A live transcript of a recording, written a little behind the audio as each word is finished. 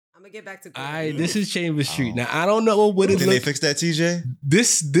I'm gonna get back to. All right, this is Chambers Street. Now I don't know what it. Did they fix that, TJ?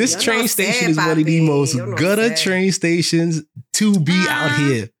 This train station is one of the most gutter train stations to be out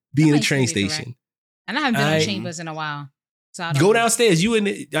here. Being a train station. And I haven't been on Chambers in a while. So I don't go downstairs.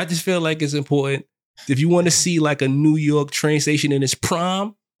 I just feel like it's important. If you want to see like a New York train station in its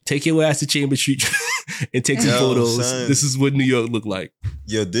prime, take your ass to Chambers Street and take some photos. Son. This is what New York look like.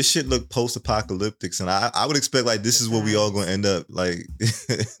 Yo, this shit look post-apocalyptic, and I would expect like this is where we all gonna end up like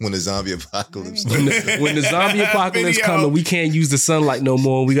when the zombie apocalypse. When the zombie apocalypse comes and we can't use the sunlight no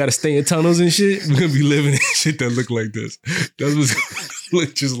more, we gotta stay in tunnels and shit. We're gonna be living in shit that look like this. That was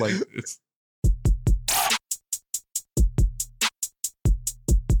look just like this.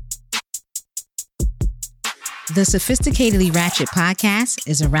 The Sophisticatedly Ratchet podcast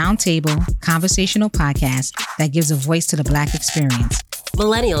is a roundtable, conversational podcast that gives a voice to the Black experience.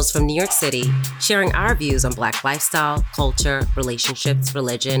 Millennials from New York City sharing our views on Black lifestyle, culture, relationships,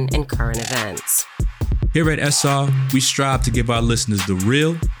 religion, and current events. Here at SR, we strive to give our listeners the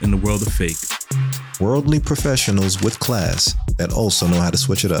real in the world of fake. Worldly professionals with class that also know how to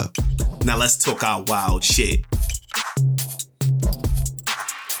switch it up. Now let's talk our wild shit.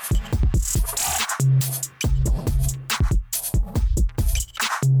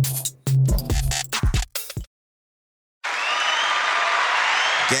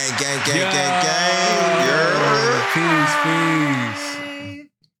 Gang. Yeah. Peace.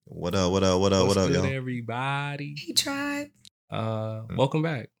 What up, y'all? Everybody. He tried. Welcome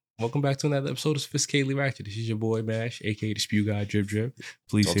back. Welcome back to another episode of Sophisticatedly Ratchet. This is your boy Mash, aka the Spew Guy, Drip.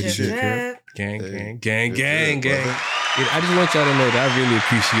 Please hit the drip. Gang. I just want y'all to know that I really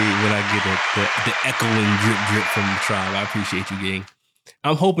appreciate when I get the echoing drip from the tribe. I appreciate you, gang.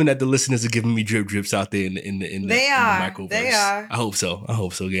 I'm hoping that the listeners are giving me drips out there in the microverse. They are. I hope so,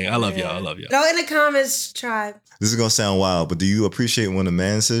 gang. I love y'all. Throw in the comments, tribe. This is gonna sound wild, but do you appreciate when a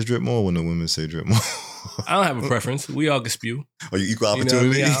man says drip more or when the women say drip more? I don't have a preference. We all can spew. Are you equal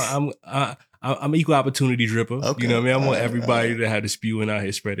opportunity? You know what I mean? I'm an equal opportunity dripper. Okay. You know what I mean? I want everybody to have the spewing out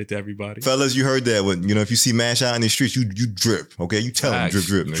here, spread it to everybody. Fellas, you heard that. When if you see Mash out in the streets, you drip. Okay, you tell them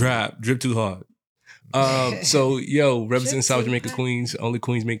drip. Man. Drip too hard. So representing South Jamaica Queens, only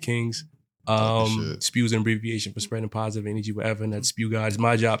Queens make kings. Spew is an abbreviation for spreading positive energy wherever, and that's Spew God. It's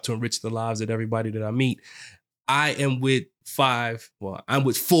my job to enrich the lives of everybody that I meet. I am with I'm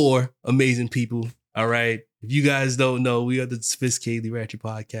with 4 amazing people. All right. If you guys don't know, we are the Sophisticatedly Ratchet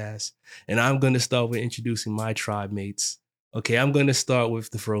podcast, and I'm going to start with introducing my tribe mates. Okay, I'm going to start with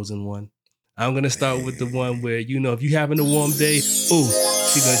the frozen one. I'm going to start with the one where, if you're having a warm day, she going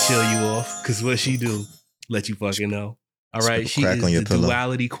to chill you off. Because what she do, let you fucking know. All right. She is the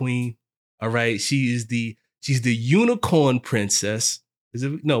duality queen. All right. She's the unicorn princess. Is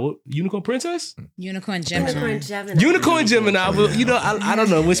it unicorn princess? Unicorn Gemini. Unicorn Gemini. I don't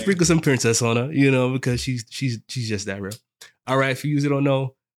know. We'll sprinkle some princess on her, because she's just that real. All right. If you don't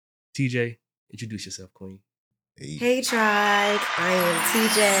know, TJ, introduce yourself, queen. Hey, tribe. I am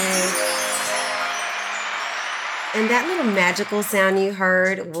TJ. And that little magical sound you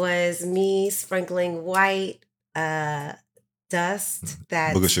heard was me sprinkling white dust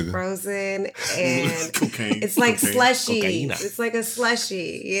that's frozen, and cocaine. It's like slushy. Cocaine. It's like a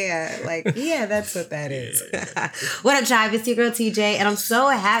slushy. Yeah, that's what that is. What up, tribe? It's your girl TJ, and I'm so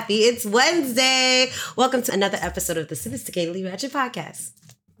happy it's Wednesday. Welcome to another episode of the Sophisticatedly Ratchet podcast.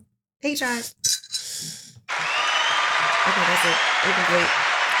 Hey, tribe. Okay, that's it. Incomplete.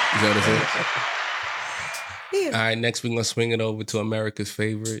 Is that what it is? Yeah. All right, next we're going to swing it over to America's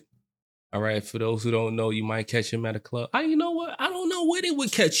favorite. All right, for those who don't know, you might catch him at a club. You know what? I don't know where they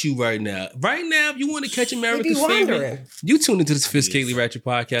would catch you right now. Right now, if you want to catch America's favorite, you tune into the Sophisticatedly Ratchet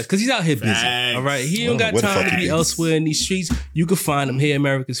podcast because he's out here busy. All right, he don't got time to be elsewhere in these streets. You can find him here,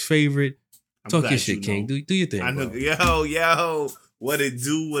 America's favorite. Talk your shit, King. Do your thing, bro. Yo. What it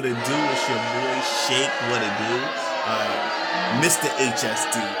do? It's your boy Shake. What it do? Mr.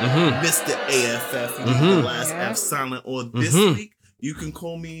 HSD, Mr. AFF, the last F silent. Or this week, you can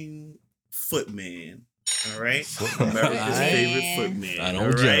call me Footman. All right, America's favorite Footman. I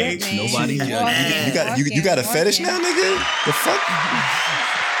don't judge. Nobody judge. You got a fetish now, nigga? The fuck?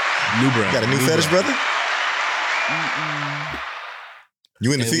 New brother. You got a new fetish, brother?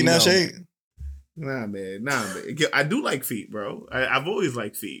 You in the feet now, Shake? Nah, man. I do like feet, bro. I've always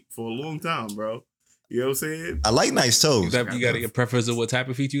liked feet for a long time, bro. You know what I'm saying? I like nice toes. You got a preference of what type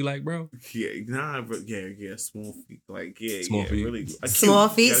of feet you like, bro? Yeah, bro. Yeah, small feet. Small feet. Really, small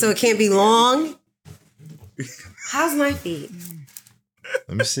feet, so it can't be long. How's my feet?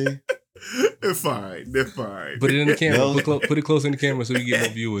 Let me see. They're fine. Put it in the camera. Put it close in the camera so we get more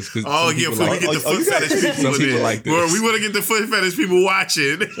viewers. Oh, yeah, before we get the foot fetish people. Some people like this. Well, we want to get the foot fetish people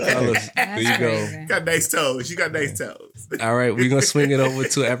watching. Fellas, there you go. Got nice toes. You got nice toes. All right, we're going to swing it over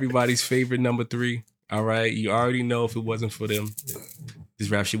to everybody's favorite number 3. All right, you already know if it wasn't for them, this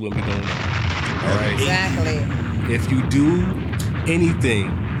rap shit wouldn't be going on. All right. Exactly. If you do anything,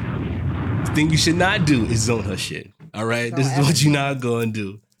 the thing you should not do is zone her shit. All right, this is what you're not going to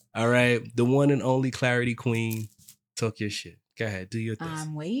do. All right, the one and only Clarity Queen, talk your shit. Go ahead, do your thing.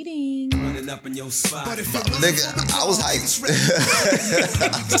 I'm waiting. Running up in your spot. Nigga, I was hyped.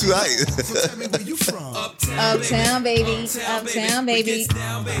 Too hyped. So tell me where you from? Uptown, baby. Uptown, baby.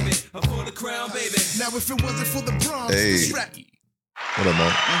 Down, baby. I'm for the crown, baby. Now if it wasn't for the Bronx, Hey. What up, Mo?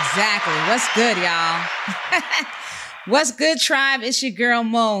 Exactly. What's good, y'all? What's good, tribe? It's your girl,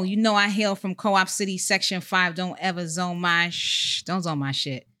 Mo. You know I hail from Co-op City, Section 5. Don't ever zone my Don't zone my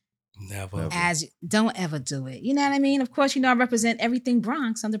shit. Never. Don't ever do it. You know what I mean? Of course, you know I represent everything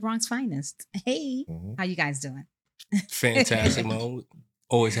Bronx. I'm the Bronx finest. Hey, how you guys doing? Fantastic, Mo.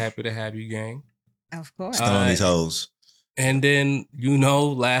 Always happy to have you, gang. Of course. Still on these hoes. And then, you know,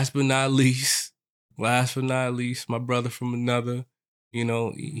 last but not least, my brother from another, you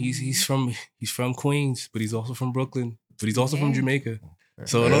know, he's from Queens, but he's also from Brooklyn, but he's also from Jamaica.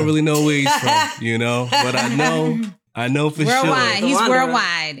 So I don't really know where he's from, you know, but I know for worldwide. sure. He's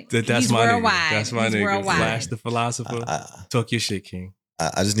worldwide. That's He's my worldwide. nigga. That's my He's nigga. worldwide. Flash the philosopher. Talk your shit, King.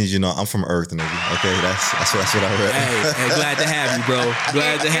 I just need you to know I'm from Earth, nigga. Okay, that's what I read. Hey, glad to have you, bro.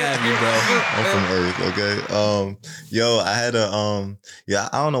 Glad to have you, bro. I'm from Earth, okay. Yo, I had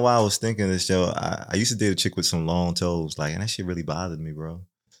I don't know why I was thinking this, yo. I used to date a chick with some long toes, like, and that shit really bothered me, bro.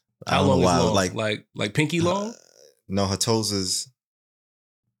 How long is long? Like pinky long? No, her toes is,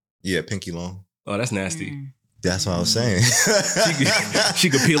 pinky long. Oh, that's nasty. That's what I was saying.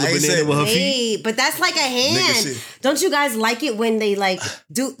 she could peel a banana with her feet. Hey, but that's like a hand. Nigga, don't you guys like it when they like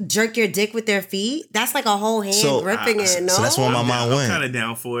jerk your dick with their feet? That's like a whole hand gripping it, no? So that's where my mind went. I'm kind of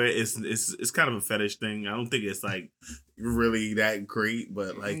down for it. It's kind of a fetish thing. I don't think it's like really that great,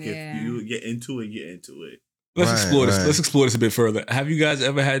 but like if you get into it, get into it. Let's explore this. Let's explore this a bit further. Have you guys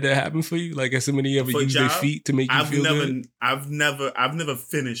ever had that happen for you? Like, has somebody ever used their feet to make you feel good? I've never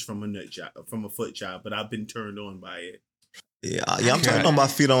finished from a nut job, from a foot job, but I've been turned on by it. Yeah, I'm turned on by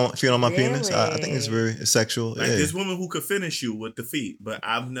feet on my penis. I think it's very sexual. Like there's women who could finish you with the feet, but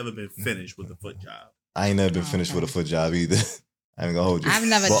I've never been finished with a foot job. I ain't never been finished with a foot job either. I ain't gonna hold you. I've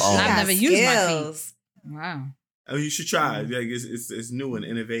never used my feet. Wow. I mean, you should try. Like it's new and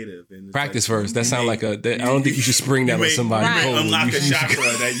innovative. And practice first. That sounds like I don't think you should spring that on somebody. You unlock a chakra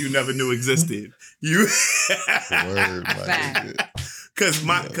that you never knew existed. Because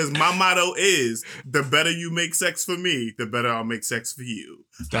my motto is the better you make sex for me, the better I'll make sex for you.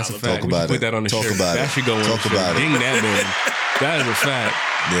 That's a fact. We put that on the shirt. That should go on the shirt. Ding that, man. That is a fact.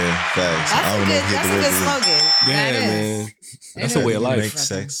 Yeah, facts. That's a good slogan. Yeah, man. That's a way of life. Make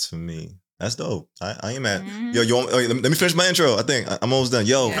sex for me. That's dope. I ain't mad. Yo, let me finish my intro. I think I'm almost done.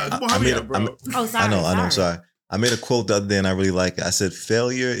 Yo, I made sorry. I know. Sorry. I made a quote the other day and I really like it. I said,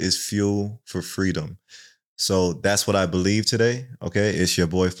 "Failure is fuel for freedom." So that's what I believe today. Okay, it's your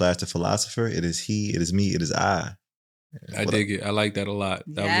boy Flash the Philosopher. It is he. It is me. It is I. I dig it. I like that a lot.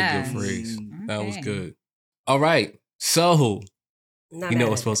 That was a good phrase. That was good. All right. So you know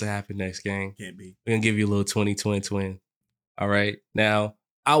what's supposed to happen next, gang? Can't be. We're gonna give you a little 20-20-20. All right. Now,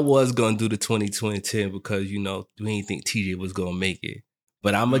 I was gonna do the 20-20-10 because you know we didn't think TJ was gonna make it,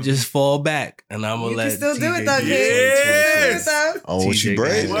 but I'm gonna just fall back and I'm gonna let you still TJ do it though, kid. Oh, what you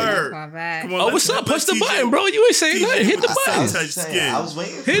brave? Word. Come on, what's up? Push the button, bro. You ain't saying nothing. Hit the button. I was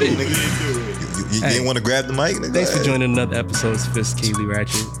waiting. Hit it. You didn't want to grab the mic? Thanks for joining another episode of Sophisticatedly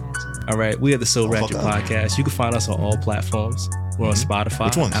Ratchet. All right, we are the So Ratchet Podcast. You can find us on all platforms. We're on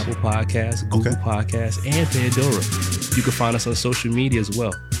Spotify, Apple Podcasts, Google Podcasts, and Pandora. You can find us on social media as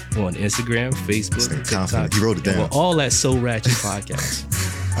well. We're on Instagram, Facebook, TikTok. You wrote it down. We're all at So Ratchet Podcast.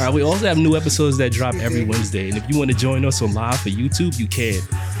 All right, we also have new episodes that drop every Wednesday. And if you want to join us on live for YouTube, you can.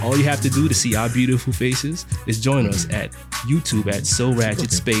 All you have to do to see our beautiful faces is join us at YouTube at So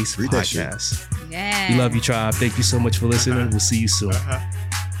Ratchet Space Podcast. Yeah. We love you, tribe. Thank you so much for listening. We'll see you soon.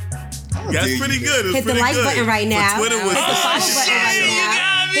 Yeah, it's pretty good. Hit the like button right now. Twitter was Hit the follow button right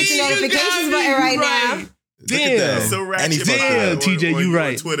now. Hit the notifications button right now. Damn. So ratchet. Damn, TJ, you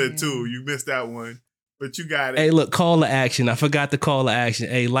right. Twitter too. You missed that one, but you got it. Hey, look, call to action. I forgot to call to action.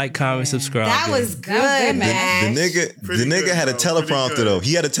 Hey, like, comment, subscribe. That was good, man. The nigga had a teleprompter though.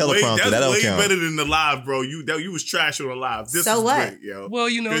 He had a teleprompter. That don't count. Way better than the live, bro. You was trash on the live. This so was what? Great, yo. Well,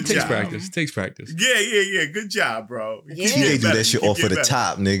 you know, it takes practice. It takes practice. Yeah. Good job, bro. TJ do that shit off of the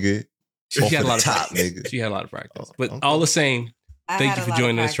top, nigga. She Off had of a lot the of top, practice. nigga. She had a lot of practice. Oh, But okay. all the same, I thank had you a for lot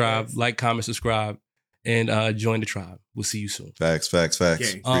joining of this tribe. practice. Like, comment, subscribe, and join the tribe. We'll see you soon. Facts. Okay.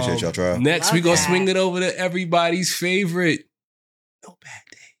 Appreciate y'all, trial. Next, Love we're going to that. swing it over to everybody's favorite. No bad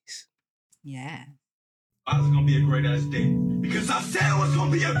days. Yeah. It's gonna be a great ass day. Because I said it was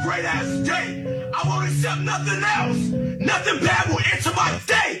gonna be a great ass day. I won't accept nothing else. Nothing bad will enter my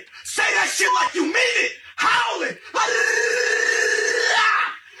day. Say that shit like you mean it. Howl it.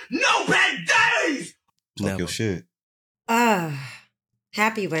 No bad days. Talk Never. your shit.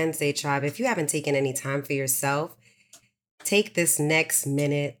 Happy Wednesday, tribe. If you haven't taken any time for yourself, take this next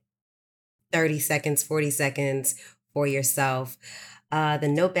minute, 30 seconds, 40 seconds for yourself. The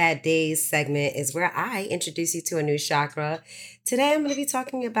No Bad Days segment is where I introduce you to a new chakra. Today, I'm going to be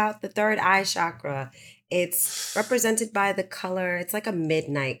talking about the third eye chakra. It's represented by the color. It's like a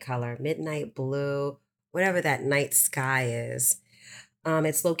midnight color, midnight blue, whatever that night sky is.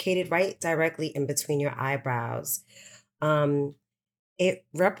 It's located right directly in between your eyebrows. It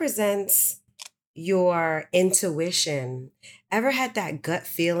represents your intuition. Ever had that gut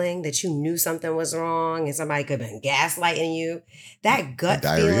feeling that you knew something was wrong and somebody could have been gaslighting you? That gut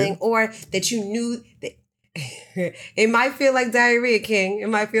feeling, or that you knew that it might feel like diarrhea, King. It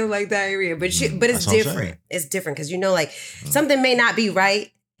might feel like diarrhea, but it's different. It's different because like something may not be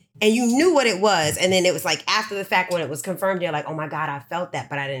right, and you knew what it was, and then it was like after the fact when it was confirmed, you're like, oh my God, I felt that,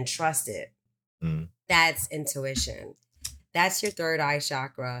 but I didn't trust it. That's intuition. That's your third eye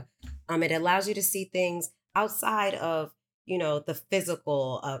chakra. It allows you to see things outside of, the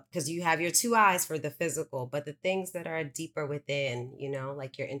physical, because you have your two eyes for the physical, but the things that are deeper within,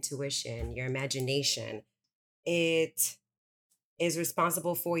 like your intuition, your imagination, it is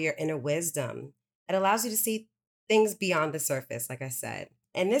responsible for your inner wisdom. It allows you to see things beyond the surface, like I said.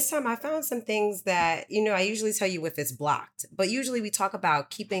 And this time I found some things that, I usually tell you if it's blocked, but usually we talk about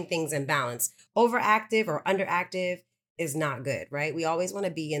keeping things in balance. Overactive or underactive is not good, right? We always want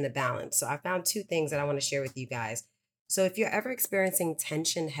to be in the balance. So I found two things that I want to share with you guys. So if you're ever experiencing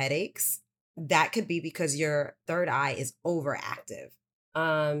tension headaches, that could be because your third eye is overactive.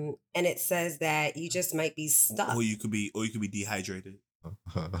 And it says that you just might be stuck. Or you could be dehydrated.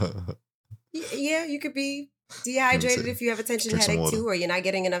 Yeah, you could be dehydrated if you have a tension headache too, or you're not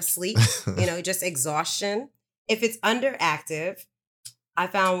getting enough sleep, just exhaustion. If it's underactive, I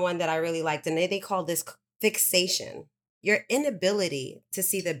found one that I really liked, and they call this fixation. Your inability to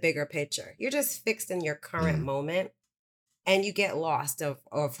see the bigger picture. You're just fixed in your current moment, and you get lost of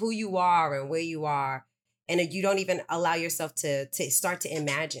who you are and where you are. And you don't even allow yourself to start to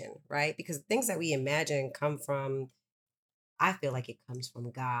imagine, right? Because things that we imagine come from, I feel like it comes from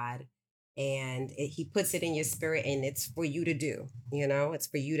God. And he puts it in your spirit, and it's for you to do, it's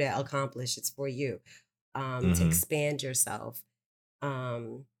for you to accomplish. It's for you to expand yourself.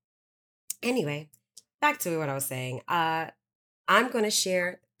 Anyway, back to what I was saying. I'm going to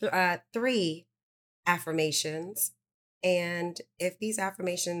share 3 affirmations. And if these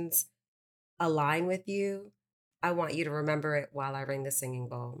affirmations align with you, I want you to remember it while I ring the singing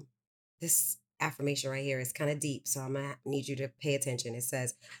bowl. This affirmation right here is kind of deep, so I'm going to need you to pay attention. It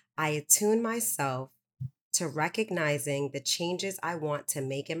says, I attune myself to recognizing the changes I want to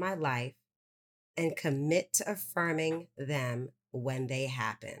make in my life and commit to affirming them when they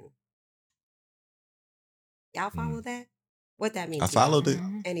happen. Y'all follow that? What that means? I followed it.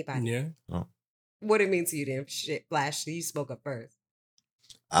 Anybody? Yeah. Oh. What it means to you then? Shit, Flash, you spoke up first.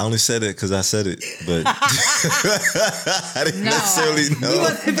 I only said it because I said it, but I didn't necessarily know. You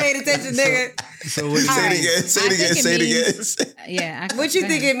wasn't paying attention, nigga. So what Say it again. Yeah. What you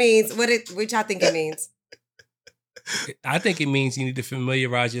think it means? What y'all think it means? I think it means you need to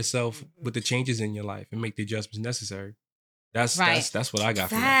familiarize yourself with the changes in your life and make the adjustments necessary. That's what I got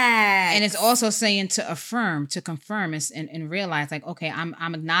from that. And it's also saying to affirm, to confirm, and realize like, okay,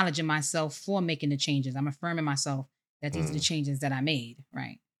 I'm acknowledging myself for making the changes. I'm affirming myself that these are the changes that I made.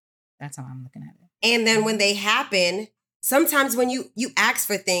 Right. That's how I'm looking at it. And then when they happen, sometimes when you ask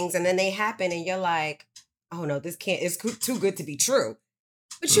for things and then they happen and you're like, oh no, it's too good to be true.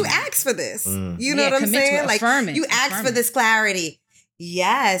 But you asked for this. You know what I'm saying? Like you asked for this clarity.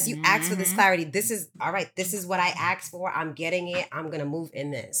 Yes, you asked for this clarity. This is all right. This is what I asked for. I'm getting it. I'm gonna move in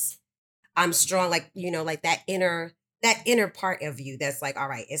this. I'm strong, like like that inner part of you that's like, all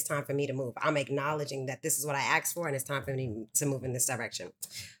right, it's time for me to move. I'm acknowledging that this is what I asked for, and it's time for me to move in this direction.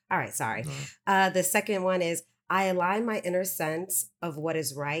 All right, sorry. The second one is I align my inner sense of what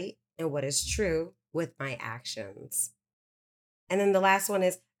is right and what is true with my actions. And then the last one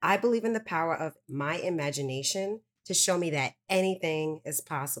is I believe in the power of my imagination to show me that anything is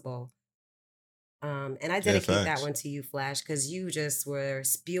possible. And I dedicate that one to you, Flash, because you just were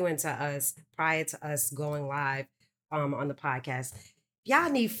spewing to us prior to us going live on the podcast.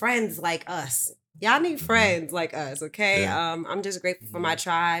 Y'all need friends like us. Okay? Yeah. I'm just grateful for my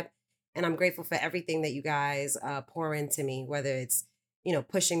tribe, and I'm grateful for everything that you guys pour into me, whether it's,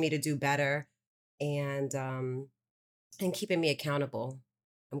 pushing me to do better and keeping me accountable.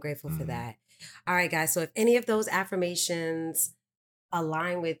 I'm grateful for that. All right, guys. So if any of those affirmations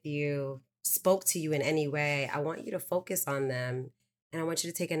align with you, spoke to you in any way, I want you to focus on them. And I want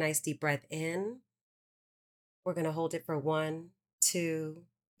you to take a nice deep breath in. We're going to hold it for 1, 2,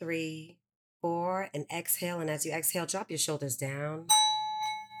 3, 4, and exhale. And as you exhale, drop your shoulders down.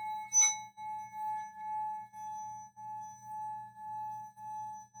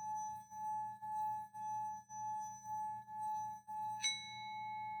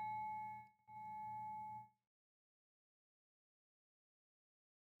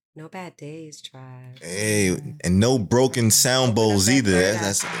 No bad days, tribe. Hey, and no broken sound bowls either.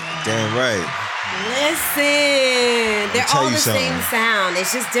 That's damn right. Listen, they're all the same sound.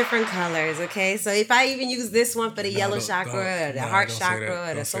 It's just different colors, okay? So if I even use this one for the yellow chakra, or the heart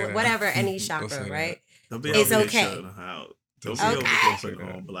chakra, or the soul, whatever, any chakra, right? It's okay. Don't be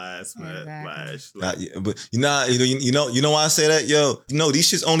over on blast, man. Flash. But you know why I say that, yo?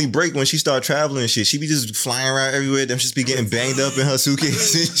 These shits only break when she start traveling and shit. She be just flying around everywhere. Them shits be getting banged up in her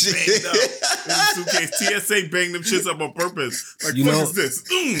suitcase and shit. Banged up in the suitcase. TSA banged them shits up on purpose. Like, what is this?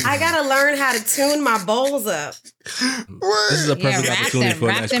 I gotta learn how to tune my bowls up. This is a perfect opportunity for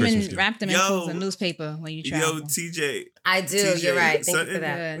a nice Christmas gift. Wrap them in folds of newspaper when you travel. Yo, TJ. I do. TJ, you're right. Thank you for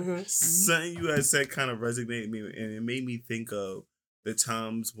that. Something you had said kind of resonated me, and it made me think of the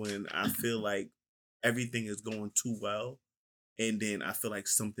times when I feel like everything is going too well, and then I feel like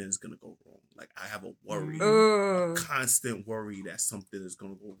something is gonna go wrong. Like I have a worry, a constant worry that something is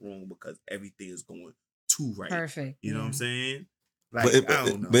gonna go wrong because everything is going too right. Perfect. You know what I'm saying? Like, I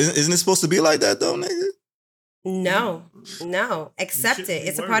don't know. But isn't it supposed to be like that though, nigga? No. Accept it.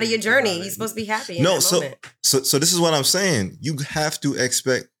 It's a part of your journey. You're supposed to be happy in that moment. So this is what I'm saying. You have to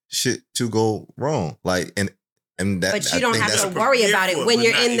expect shit to go wrong. Like and that. But you don't have to worry about it when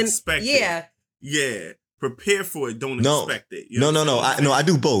you're in the Yeah. Prepare for it. Don't expect it. No. I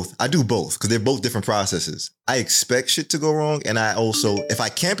do both. Because they're both different processes. I expect shit to go wrong, and I also, if I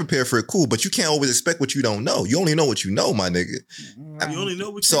can prepare for it, cool. But you can't always expect what you don't know. You only know what you know, my nigga. You only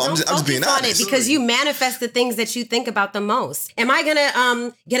know what you know. I'm just being honest. It because you manifest the things that you think about the most. Am I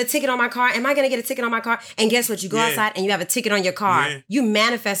gonna get a ticket on my car? Am I gonna get a ticket on my car? And guess what? You go outside and you have a ticket on your car. Yeah. You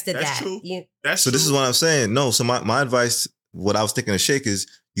manifested That's that. True. That's true. This is what I'm saying. No, so my advice, what I was thinking of Shake is,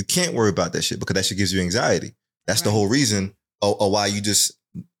 you can't worry about that shit because that shit gives you anxiety. That's the whole reason or why you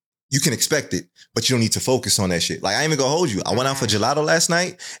can expect it, but you don't need to focus on that shit. Like, I ain't even gonna hold you. I went out for gelato last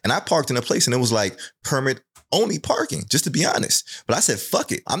night and I parked in a place and it was like permit only parking, just to be honest. But I said,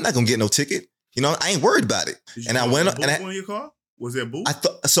 fuck it. I'm not gonna get no ticket. I ain't worried about it. And I went up and on your car? Was there a boot? I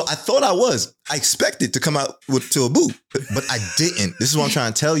thought I was. I expected to come out to a boot, but I didn't. This is what I'm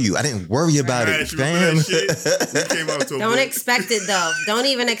trying to tell you. I didn't worry about it, fam. Don't expect it though. Don't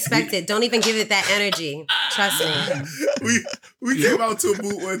even expect it. Don't even give it that energy. Trust me. We came out to a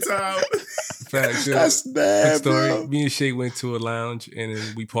boot one time. Facts, yeah. That's bad, story. Bro. Me and Shay went to a lounge and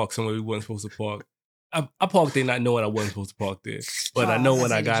then we parked somewhere we wasn't supposed to park. I parked there not knowing I wasn't supposed to park there, but I know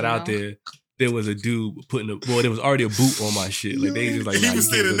when I got out there was a dude there was already a boot on my shit. Like they just like he was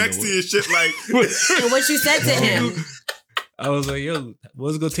standing next to your shit like. And what you said to him? I was like, yo,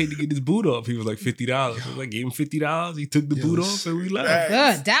 what's it gonna take to get this boot off? He was like $50. I was like, gave him $50. He took the boot off and we left.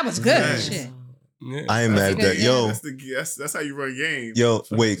 Good. That was good. Shit. Yeah. I ain't mad at that. Yo. That's how you run game. Yo,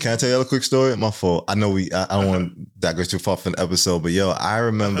 wait, can I tell y'all a quick story? My fault. I know I don't want to digress too far from the episode, but yo, I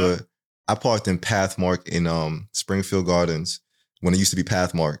remember I parked in Pathmark in Springfield Gardens when it used to be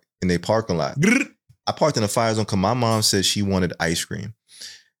Pathmark in their parking lot. I parked in a fire zone because my mom said she wanted ice cream.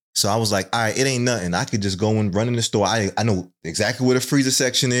 So I was like, all right, it ain't nothing. I could just go and run in the store. I know exactly where the freezer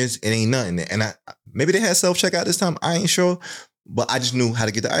section is. It ain't nothing. And maybe they had self-checkout this time. I ain't sure. But I just knew how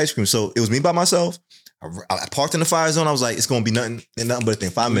to get the ice cream. So it was me by myself. I parked in the fire zone. I was like, it's going to be nothing but a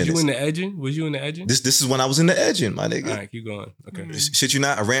thing. 5 minutes. Was you in the edging? This is when I was in the edging, my nigga. All right, keep going. Okay. Shit you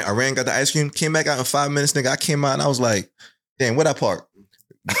not. I ran, got the ice cream, came back out in 5 minutes, nigga. I came out and I was like, damn, where'd I park?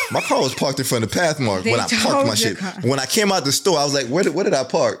 My car was parked in front of Pathmark when I parked my shit. When I came out the store, I was like, where did I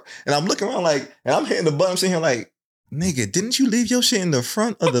park? And I'm looking around like, and I'm hitting the button. I'm sitting here like, nigga, didn't you leave your shit in the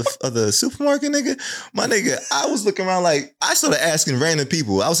front of the supermarket, nigga? My nigga, I was looking around like, I started asking random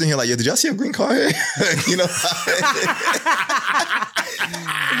people. I was in here like, yo, did y'all see a green car here? You know?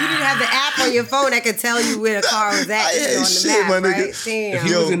 You didn't have the app on your phone that could tell you where the car was at. On the map, my nigga. right? Damn. If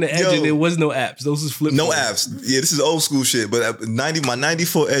he was in the Edge, there was no apps. Those was flip. No phones. apps. Yeah, this is old school shit. But my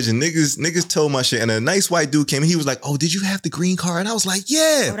 94 Edge, and niggas told my shit. And a nice white dude came and he was like, oh, did you have the green car? And I was like,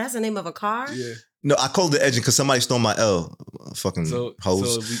 yeah. Oh, that's the name of a car? Yeah. No, I called the Edge because somebody stole my L. Fucking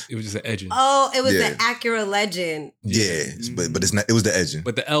hoes. It was just an Edge. Oh, it was Yeah. the Acura Legend. Yeah, but it's not. It was the Edge.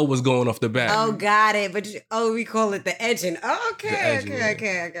 But the L was going off the back. Oh, got it. But we call it the Edging. Oh, The okay, Edging,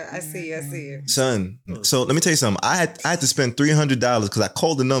 okay. I see you. Son, so let me tell you something. I had to spend $300 because I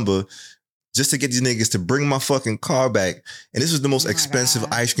called the number just to get these niggas to bring my fucking car back. And this was the most expensive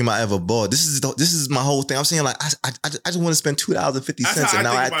ice cream I ever bought. This is my whole thing. I'm saying like I just want to spend $2.50. That's how and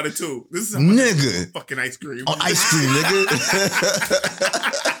I now think about it too. This is how much nigga fucking ice cream. Oh, ice cream, nigga.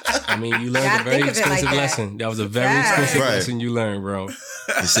 I mean, you learned a very expensive lesson. That was a very expensive lesson you learned, bro. You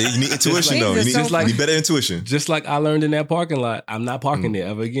see, you need intuition though. You need better intuition. Just like I learned in that parking lot, I'm not parking there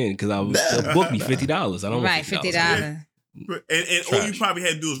ever again because I was booked me $50. I don't want $50. $50. And all you probably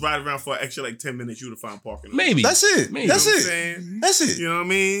had to do is ride around for an extra like 10 minutes. You'd find parking. Maybe that's it. Maybe. That's You know it. what I'm saying? That's it. You know what I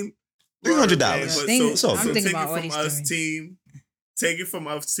mean? $300. So I'm thinking take about it from us, team. Take it from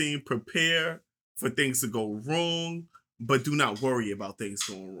us, team. Prepare for things to go wrong, but do not worry about things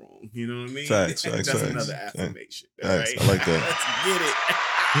going wrong. You know what I mean? Facts. That's another affirmation. Facts. All right? I like that. Let's get it.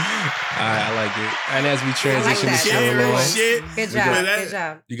 All right, I like it. And as we transition I like the that. show along, Shit. Good job. Good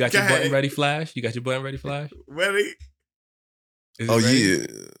job. you got your button ready, Flash? You got your button ready, Flash? Ready? Is it Oh ready? yeah.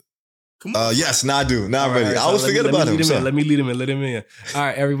 Come on. Yes, now I do. Now I'm ready. Right, I always forget about him. Let me lead him in. Let him in. All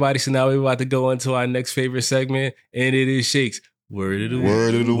right, everybody. So now we're about to go into our next favorite segment, and it is Shakes. Word of the week.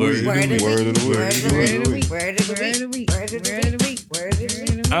 Word of the week. Word of the week. Word of the week. Word of the week. Word of the week. Word of the week. Word of the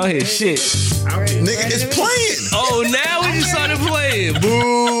week. I don't hear shit. Nigga, it's playing. Oh, now we just started playing.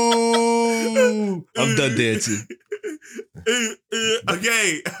 Boo! I'm done dancing.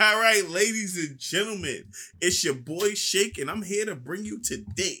 Okay, all right, ladies and gentlemen, it's your boy Shake, and I'm here to bring you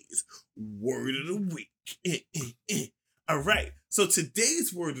today's word of the week. All right, so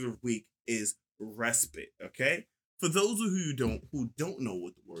today's word of the week is respite. Okay, for those of you who don't know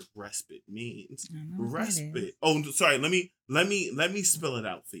what the word respite means, respite. Oh, sorry. Let me spell it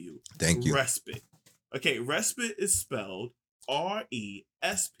out for you. Thank you. Respite. Okay, respite is spelled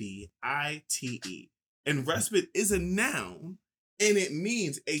RESPITE. And respite is a noun, and it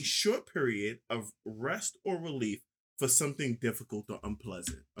means a short period of rest or relief for something difficult or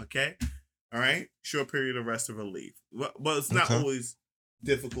unpleasant. Okay? All right? Short period of rest or relief. But it's not always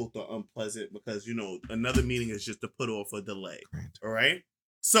difficult or unpleasant because, another meaning is just to put off or delay. Great. All right?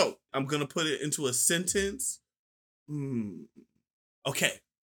 So, I'm going to put it into a sentence. Okay.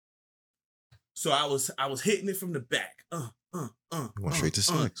 So, I was hitting it from the back. Went straight to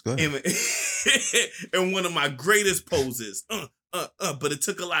sex. Go ahead. In one of my greatest poses. But it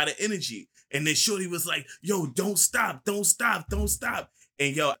took a lot of energy. And then Shorty was like, yo, don't stop.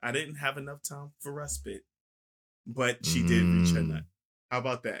 And yo, I didn't have enough time for respite. But she did reach her nut. How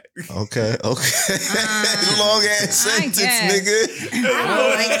about that? Okay. Long ass sentence, nigga. I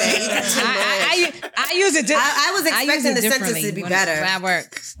don't like that. I use it. I was expecting the sentence to be better. That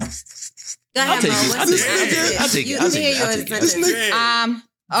work. Go ahead, I'll take Mo. it. I'll take it.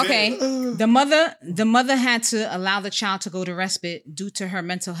 Okay. The mother had to allow the child to go to respite due to her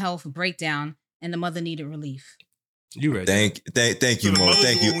mental health breakdown, and the mother needed relief. You read Thank you, Mo.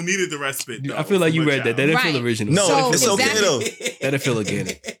 Thank you. Who needed the respite? I feel like you read that. That didn't feel original. No, it's okay though. That didn't feel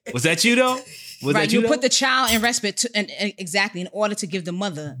organic. Was that you though? Was that you though? put the child in respite exactly in order to give the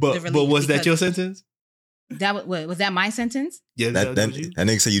mother the relief. But was that your sentence? That was that my sentence? Yeah, that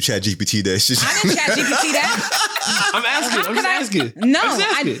nigga say you chat GPT that shit. I didn't chat GPT that. I'm asking.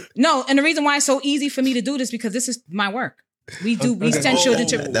 No, and the reason why it's so easy for me to do this because this is my work. We send children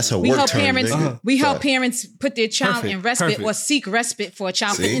to. That's her we work help term, parents. nigga. We help parents put their child in respite or seek respite for a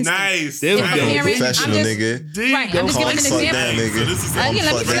child. For instance, nice. There we If a go. parent- Professional, I'm just- nigga. Right, I'm just giving an example. That, nigga. Let me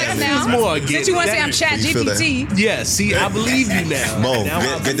flex now. more. Since you want to say I'm You chat feel that? GPT, Yeah, see, I believe you now. Mo, Now I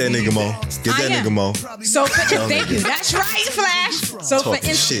get that believe nigga, Mo. you. Get that I am. nigga, Mo. so thank you. That's right, Flash. So for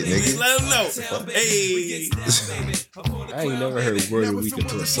Talking shit, instance, nigga. Let them know. Hey. I ain't never heard word of the week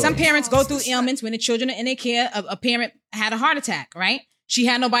until some parents go through ailments when the children are in their care. A parent had a heart attack, right? she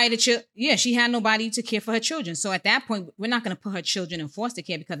had nobody she had nobody to care for her children. So at that point, we're not going to put her children in foster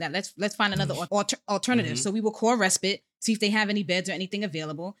care because let's find another alternative. So we will call respite, see if they have any beds or anything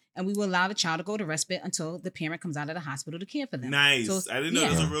available, and we will allow the child to go to respite until the parent comes out of the hospital to care for them. Nice. So, I didn't know it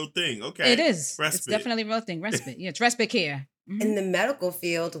was a real thing. Okay. It is. Respite. It's definitely a real thing. Respite. Yeah, it's respite care. Mm-hmm. In the medical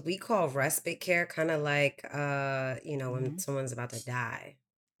field, we call respite care kind of like, when someone's about to die.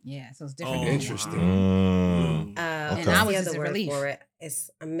 Yeah, so it's different. Oh, Interesting. And Okay. what's ours the is other a word relief. for it?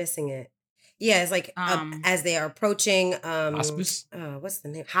 I'm missing it. Yeah, it's like as they are approaching Hospice? What's the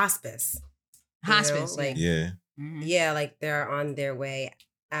name? Hospice. Hospice. Like Yeah. Mm-hmm. yeah, like they're on their way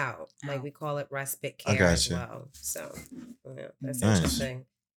out. Like Out. we call it respite I care as gotcha. well. So yeah, that's Nice. interesting.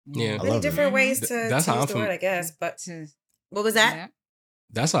 Yeah. I Many love different it. ways to That's how use I'm the word, I guess. But what was that? Yeah.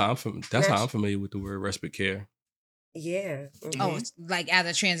 That's how I'm familiar with the word respite care. Yeah. Oh, it's like as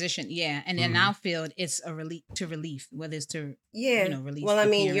a transition, yeah. And in our field, it's a relief, whether it's to yeah. release. Well, I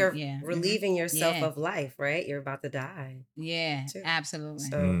the mean, parent. you're relieving yourself Yeah. of life, right? You're about to die. Yeah, too. absolutely.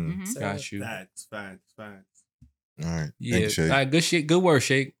 So, Mhm. Got you. Facts. All right. Yeah. Thank you, Shay. All right, good shit. Good work,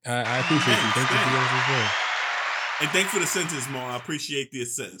 Shake. I appreciate you. Thank you for yours as well. And thanks for the sentence, Mo. I appreciate the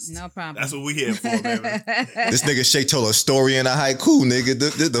assist. No problem. That's what we here for, baby. This nigga Shay told a story in a haiku, nigga.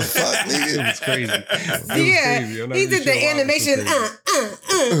 The fuck, nigga? It's crazy. It was Yeah, crazy. I'm not he even did the sure why it was so animation,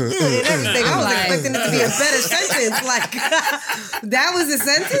 crazy. and everything. I was Like- expecting it to be a better sentence. Like that was a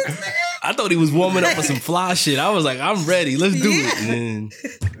sentence. nigga? I thought he was warming up for some fly shit. I was like, I'm ready. Let's do it. And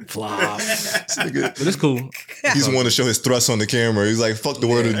then flop. This nigga, But it's cool. he's want to show his thrust on the camera. He's like, fuck the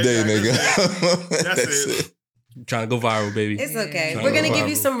word of the day, nigga. That's it. Trying to go viral, baby. It's okay. Yeah. We're gonna give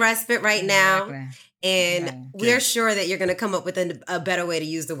you Viral. some respite right now, Exactly. and Okay. we're sure that you're gonna come up with a better way to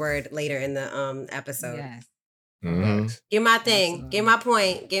use the word later in the episode. Yes. Mhm. Get my thing. Get my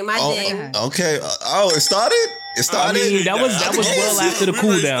point. Get my thing. Okay. Oh, it started? It I started? mean, that was well after the We cool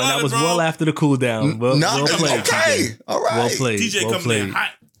already down. That started, was bro. well after the cool down. Well, Not, well played. okay. TJ. All right. Well played. TJ well coming played. in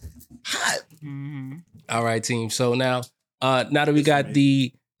hot. Hot. Mm-hmm. All right, team. So now that we got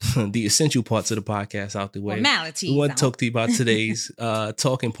the essential parts of the podcast out the way, Formalities. we want to talk to you about today's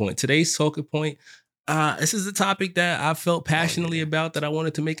talking point. Today's talking point. This is a topic that I felt passionately about that I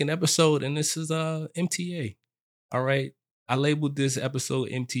wanted to make an episode, and this is MTA. All right. I labeled this episode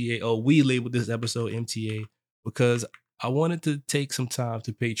MTA, or we labeled this episode MTA because I wanted to take some time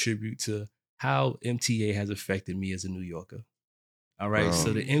to pay tribute to how MTA has affected me as a New Yorker. All right. Wow.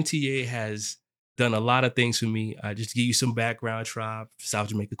 So the MTA has done a lot of things for me. Just to give you some background, Tribe, South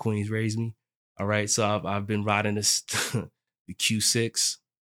Jamaica Queens raised me. All right. So I've been riding this the Q6.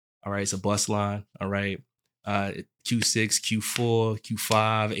 All right. It's a bus line. All right. Q6, Q4,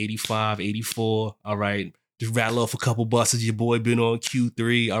 Q5, 85, 84. All right. Just rattle off a couple buses. Your boy been on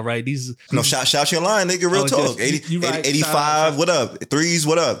Q3. All right. These No, shout your line, nigga. Real Oh, talk. just- 80, you right. 85, what up? Threes,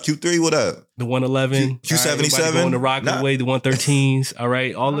 what up? Q3, what up? the 111, Q77. going the Rockaway, the 113s. All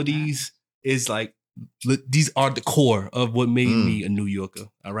right. All of Okay. these is like, these are the core of what made me a New Yorker.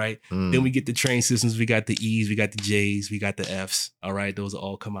 All right. Then we get the train systems. We got the E's, we got the J's, we got the F's. All right. Those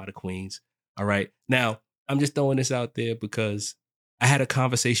all come out of Queens. All right. Now, I'm just throwing this out there because I had a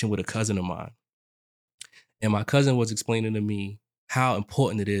conversation with a cousin of mine. And my cousin was explaining to me how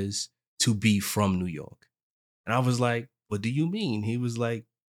important it is to be from New York. And I was like, what do you mean? He was like,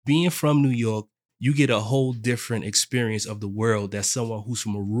 being from New York, you get a whole different experience of the world that someone who's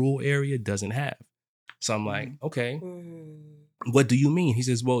from a rural area doesn't have. So I'm like, okay, what do you mean? He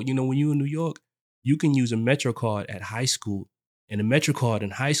says, well, when you're in New York, you can use a Metro card at high school. And the Metro card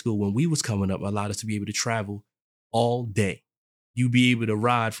in high school, when we was coming up, allowed us to be able to travel all day. You'd be able to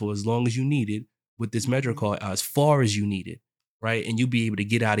ride for as long as you needed with this Metro card, as far as you needed, right? And you'll be able to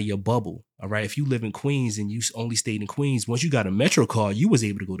get out of your bubble, all right? If you live in Queens and you only stayed in Queens, once you got a Metro card, you was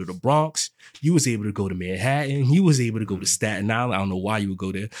able to go to the Bronx, you was able to go to Manhattan, you was able to go to Staten Island. I don't know why you would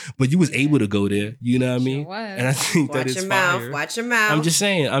go there, but you was able to go there, you know what I mean? Sure was. And I think Watch that is your fire. mouth. Watch your mouth. I'm just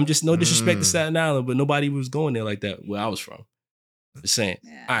saying, no disrespect to Staten Island, but nobody was going there like that where I was from. Just saying.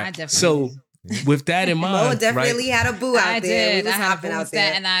 Yeah, All I right, definitely so with that in Mo mind, definitely right? had a boo out I there. did. We was I had a hopping boo in out there.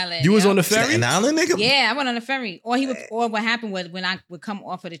 Staten Island. You was yep. on the ferry? Staten Island, nigga? Yeah, I went on a ferry. Or what happened was when I would come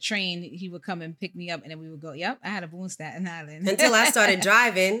off of the train, he would come and pick me up, and then we would go. Yep, I had a boo in Staten Island Until I started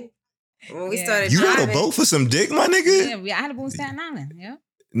driving. When we Yeah. started You driving. rode a boat for some dick, my nigga? Yeah, I had a boo in Staten Island. Yep.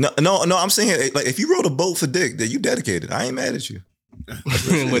 No, I'm saying here, like, if you rode a boat for dick, then you dedicated. I ain't mad at you. What,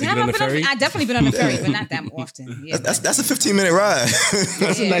 you Yeah, been on the ferry? I definitely been on the ferry, but not that often. Yeah, That's a 15-minute ride.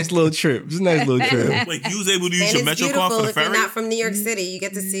 That's a nice little trip. It's a nice little trip. Wait, you was able to use And your it's Metro beautiful card for the if you're ferry? not from New York City. You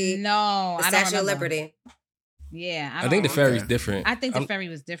get to see No, the I don't Statue of remember. Liberty. Yeah, I think the ferry's different. I think the ferry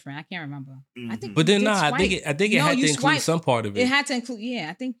was different. I can't remember. I think, but then I think it had to include some part of it. It had to include. Yeah,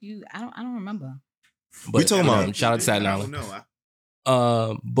 I think you. I don't remember. But we talking about shout out to Staten Island.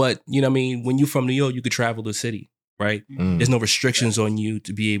 But you know what I mean, when you're from New York, you could travel the city, right? There's no restrictions on you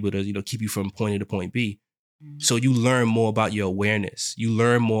to be able to, keep you from point A to point B. So you learn more about your awareness. You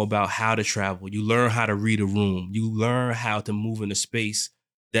learn more about how to travel. You learn how to read a room. You learn how to move in a space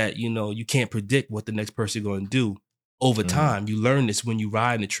that, you can't predict what the next person is going to do over time. You learn this when you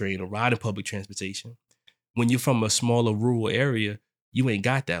ride in a train or ride in public transportation. When you're from a smaller rural area, you ain't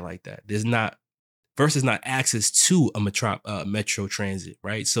got that like that. There's not access to a metro transit,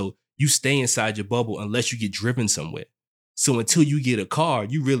 right? So you stay inside your bubble unless you get driven somewhere. So until you get a car,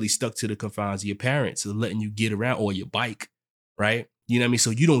 you really stuck to the confines of your parents of letting you get around, or your bike, right? You know what I mean? So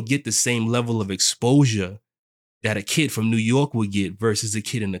you don't get the same level of exposure that a kid from New York would get versus a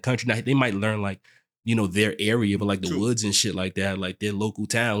kid in the country. Now, they might learn their area, but like the woods and shit like that, like their local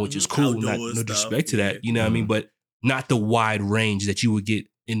town, which is cool. No disrespect to that, you know what I mean? But not the wide range that you would get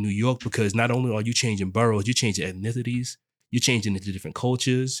in New York, because not only are you changing boroughs, you're changing ethnicities, you're changing into different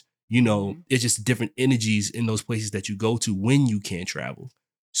cultures. It's just different energies in those places that you go to when you can travel.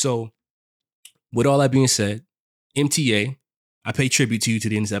 So with all that being said, MTA, I pay tribute to you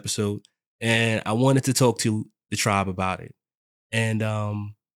today in this episode, and I wanted to talk to the tribe about it. And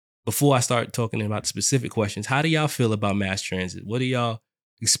before I start talking about the specific questions, how do y'all feel about mass transit? What are y'all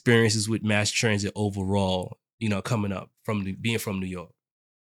experiences with mass transit overall, coming up from being from New York?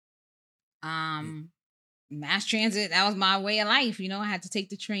 Mass transit, that was my way of life. I had to take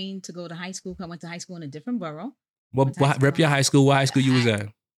the train to go to high school. I went to high school in a different borough. Rep your high school. What high school you was at?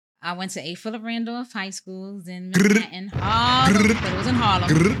 I went to A. Philip Randolph High Schools in Manhattan, Harlem. But it was in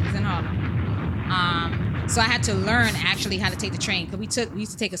Harlem. So I had to learn actually how to take the train, because we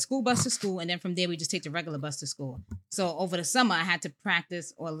used to take a school bus to school, and then from there we just take the regular bus to school. So over the summer I had to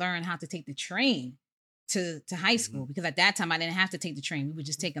practice or learn how to take the train to high school, because at that time I didn't have to take the train. We were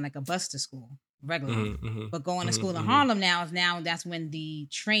just taking like a bus to school regularly. But going to school in Harlem now that's when the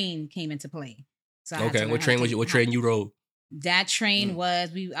train came into play. So what train you rode? That train was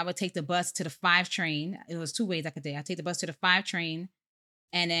I would take the bus to the 5 train. It was 2 ways I could take. I take the bus to the 5 train,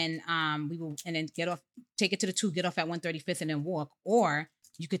 and then get off, take it to the 2, get off at 135th, and then walk. Or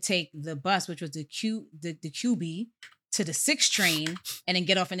you could take the bus, which was the QB, to the 6 train, and then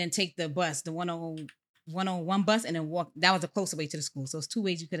get off and then take the bus, the 101 bus, and then walk. That was the closer way to the school. So it's 2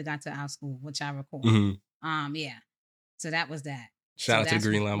 ways you could have got to our school, which I recall. Yeah. So that was that. Shout out to the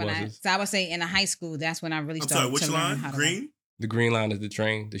Green Line buses. So I would say in a high school, that's when I really started. I'm sorry, which line? Green? The Green Line is the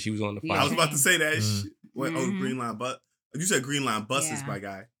train that she was on the 5. I was about to say that. Green Line bus. You said Green Line buses, my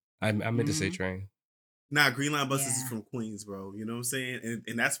guy. I meant to say train. Nah, Green Line buses is from Queens, bro. You know what I'm saying?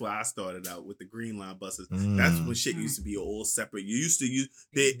 And that's why I started out with the Green Line buses. That's when shit used to be all separate. You used to use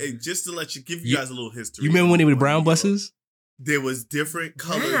just to give you guys a little history. You remember when they were the brown buses? There was different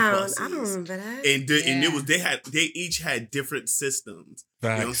colored buses. I don't remember that. And it was they each had different systems. Facts. You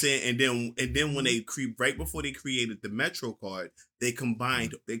know what I'm saying? And then when they right before they created the Metro card, they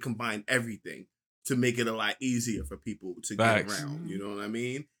combined everything to make it a lot easier for people to get around. You know what I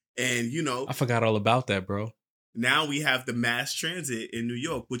mean? And I forgot all about that, bro. Now we have the mass transit in New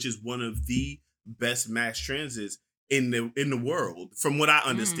York, which is one of the best mass transits in the world, from what I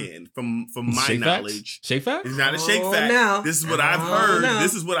understand, from my knowledge. Shake Fact? It's not a shake fact. No. This is what I've heard. No.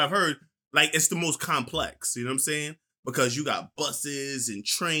 This is what I've heard. Like, it's the most complex. You know what I'm saying? Because you got buses and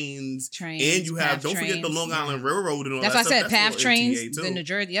trains, and you have don't forget the Long Island Railroad and all that. That's why I said PATH trains, the New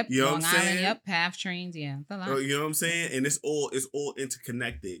Jersey, you know Long Island, PATH trains, You know what I'm saying? And it's all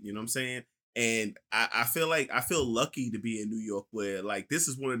interconnected. You know what I'm saying? And I feel lucky to be in New York, where like this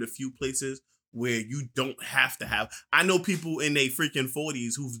is one of the few places where you don't have to have. I know people in their freaking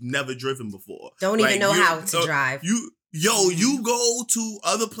 40s who've never driven before. Don't even know how to drive. You go to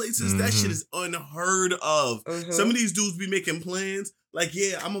other places, that shit is unheard of. Some of these dudes be making plans like,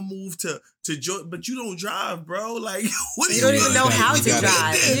 yeah, I'm gonna move to Georgia, but you don't drive, bro. Like, what are you don't even know how to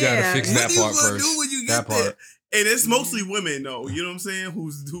drive. You gotta fix that part first. What are you gonna do when you get there? And it's mostly women, though. You know what I'm saying?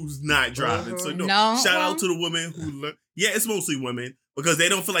 Who's not driving. So shout out to the women who learn. Yeah, it's mostly women because they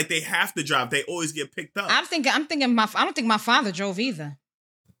don't feel like they have to drive. They always get picked up. I don't think my father drove either.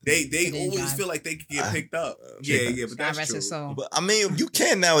 They always feel like they can get picked up. Yeah, but that's true. So. But I mean, you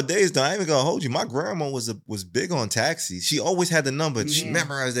can nowadays, though. I ain't even gonna hold you. My grandma was big on taxis. She always had the number. She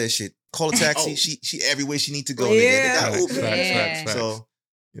memorized that shit. Call a taxi. She everywhere she need to go. Yeah. They got Uber. Facts. So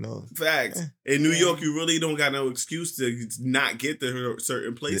Facts. In New York, you really don't got no excuse to not get to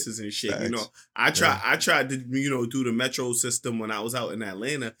certain places and shit. Facts. I tried to do the metro system when I was out in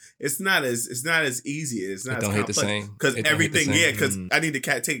Atlanta. It's not as easy. It's not as don't hit the complex same. because It don't hit the everything. same. Yeah, because I need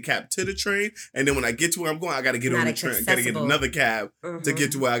to take a cab to the train, and then when I get to where I'm going, I got to get on the train. Got to get another cab to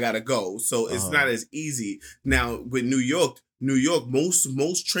get to where I got to go. So it's not as easy. Now with New York,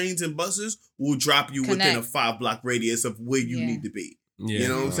 most trains and buses will drop you within a 5-block radius of where you need to be. Yeah. You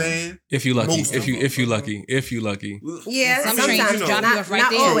know what I'm saying? If you lucky. Most If you lucky. Yeah, some sometimes trains drop you off right not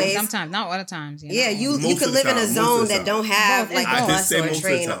there. always. Sometimes, not all the times. Yeah, you Most could of the live in a time, most of zone the that time. don't have Both. like I a just bus say or a most of the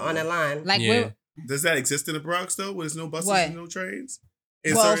train time. on a line. Like Yeah. Does that exist in the Bronx though? Where there's no buses What? and no trains?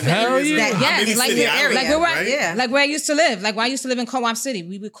 In Well, certain hell areas? yeah. I'm in Yes, the like city, your I area. like Like where, right? Yeah. like where I used to live. Like where I used to live in Co-op City.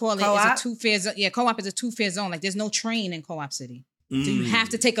 We would call it Co-op? it's a 2-fare zone. Yeah, Co-op is a 2-fare zone. Like there's no train in Co-op City. So you Mm. have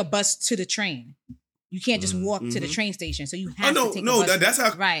to take a bus to the train. You can't just walk to the train station. So you have to take a bus. That's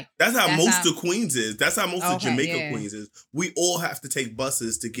how right. That's how That's most how- of Queens is. That's how most of Okay, Jamaica yeah. Queens is. We all have to take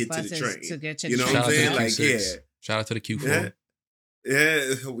buses to get to the Buses train. to get to You the know train. what I'm saying? Like, Q6. Shout out to the Q4. yeah.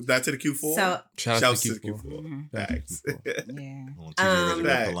 Yeah, not to the Q4. So Shout out Shouts to the Q4. Mhm. Facts. Yeah.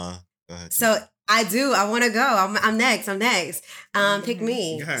 Facts. Go ahead. So I want to go. I'm next. Pick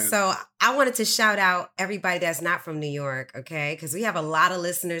me. Go ahead. So I wanted to shout out everybody that's not from New York, okay? Because we have a lot of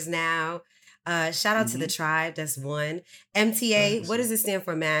listeners now. Shout out to the tribe. That's one. MTA. What does it stand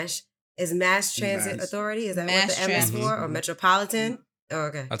for? MASH. Is Mass Transit Mass. Authority? Is that Mass what the M is Transit. for? Or Metropolitan? Oh,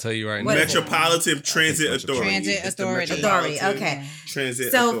 okay. I'll tell you right What now. is it? Metropolitan Transit Authority. Transit It's the Authority. Authority, Metropolitan okay.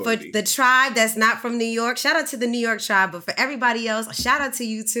 Transit So Authority. for the tribe that's not from New York, shout out to the New York tribe. But for everybody else, shout out to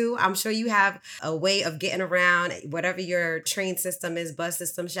you too. I'm sure you have a way of getting around whatever your train system is, bus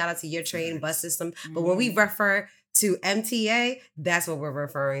system. Shout out to your train, bus system. But when we refer to MTA, that's what we're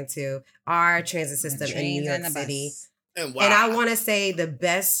referring to. Our transit system in New York City. and wow. And I want to say the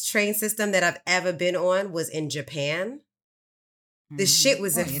best train system that I've ever been on was in Japan. The shit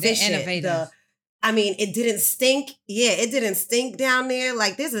was efficient. It didn't stink. Yeah, it didn't stink down there.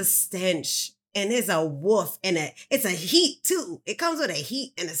 Like there's a stench and there's a woof and it's a heat too. It comes with a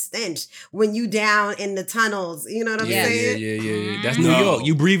heat and a stench when you down in the tunnels. You know what I'm saying? Yeah. That's New York.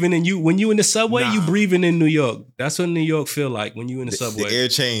 You breathing in when you in the subway, you breathing in New York. That's what New York feel like when you in the subway. The air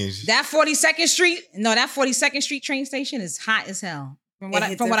change. That 42nd Street train station is hot as hell. From what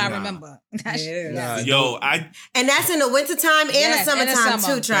I remember. And that's in the wintertime and the summertime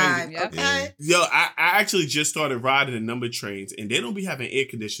too, tribe. Yep. Okay. I actually just started riding the number trains, and they don't be having air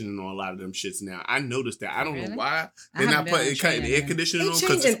conditioning on a lot of them shits now. I noticed that. I don't know why they're not cutting air conditioning on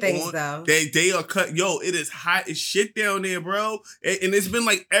because it's things, on. Though. They are cut. Yo, it is hot as shit down there, bro. And it's been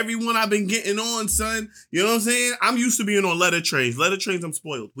like everyone I've been getting on, son. You know what I'm saying? I'm used to being on letter trains. Letter trains, I'm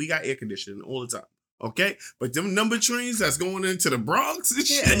spoiled. We got air conditioning all the time. Okay, but them number trains that's going into the Bronx and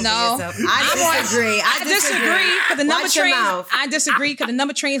shit. No, I disagree. I disagree because the number trains. I disagree because the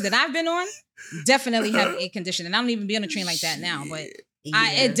number trains that I've been on definitely have air conditioning. I don't even be on a train like that now, but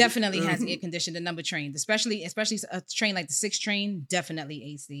it definitely has air conditioning. The number trains, especially a train like the 6 train, definitely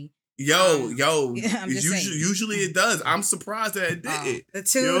AC. Yo, usually it does. I'm surprised that it did. The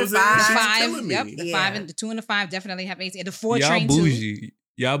 2 to 5, yep. The 5 and the 2 and the 5 definitely have AC. And the 4 Y'all train bougie.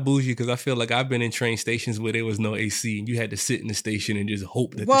 Y'all bougie because I feel like I've been in train stations where there was no AC and you had to sit in the station and just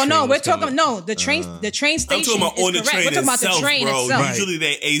hope that. The train station. I'm talking about on the train We're talking about the train bro. itself. Usually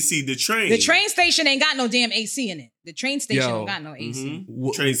they AC the train. The train station ain't got no damn AC in it. The train station don't got no AC.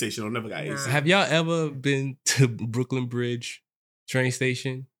 Train station don't never got AC. Have y'all ever been to Brooklyn Bridge train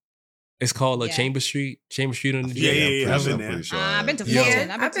station? It's called Chamber Street on the Yeah. I've been to Fulton.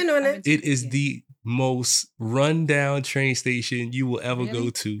 I've been on it. It is the most rundown train station you will ever go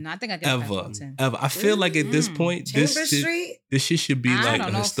to. No, I think I get Fulton. Ever. I feel like at this point, this shit should be like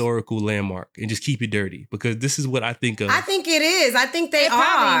a historical landmark and just keep it dirty because this is what I think of. I think it is. I think they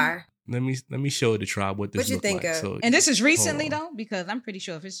are. Let me show the tribe what this looks like. So, and this is recently though, because I'm pretty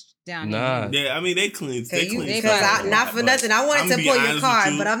sure if it's down there. Yeah, I mean they clean. Because not for nothing. I wanted to pull your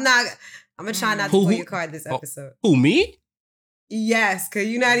card, but I'm not. I'm gonna try not to pull your card this episode. Who, me? Yes, because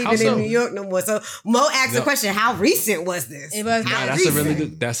you're not even in New York no more. So Mo asked the question: how recent was this? It was. That's a really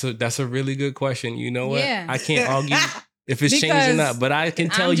good. That's a really good question. You know what? Yeah. I can't argue if it's changed or not, but I can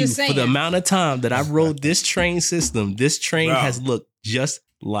tell you for the amount of time that I rode this train system, this train has looked just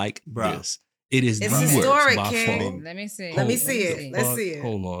like this. It is It's the historic, worst by King. far. Let me see. Let me see it. Let's see it.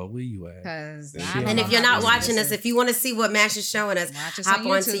 Hold on, where you at? Because And if you're not watching us, if you want to see what Mash is showing us, hop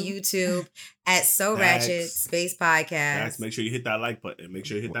onto YouTube at So Ratchet Space Podcast. Make sure you hit that like button. Make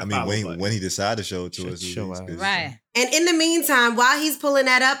sure you hit that when he decided to show it to us. Right. And in the meantime, while he's pulling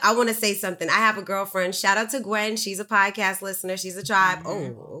that up, I want to say something. I have a girlfriend. Shout out to Gwen. She's a podcast listener. She's a tribe.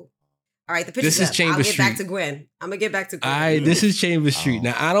 Oh. All right, the picture's This is up. Chambers I'll get Street. back to Gwen. I'm going to get back to Gwen. All right, this is Chambers Street.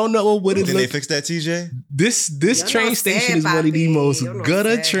 Now, I don't know what it Can looks. they fix that, TJ? This train station is one of the most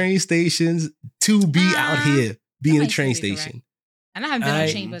gutter train stations to be out here, being a train station. And I haven't been on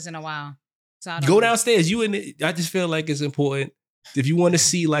Chambers in a while. So I don't Go know. downstairs. I just feel like it's important. If you want to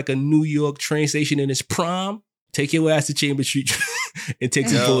see like a New York train station in its prime, take your ass to Chambers Street and take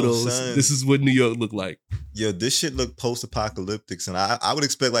some photos. Son. This is what New York look like. Yo, this shit look post-apocalyptic, and I would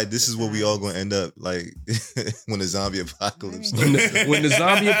expect like this is where we all gonna end up like when the zombie apocalypse. When the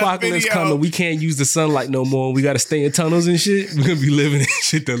zombie apocalypse come and we can't use the sunlight no more, we got to stay in tunnels and shit. We're gonna be living in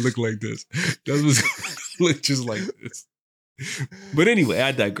shit that look like this. That's what's gonna look just like this. But anyway,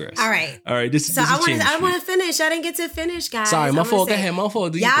 I digress. All right. This is I want to finish. I didn't get to finish, guys. Sorry, my fault. Go ahead, my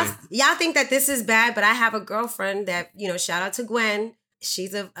fault. Y'all think that this is bad, but I have a girlfriend that, shout out to Gwen.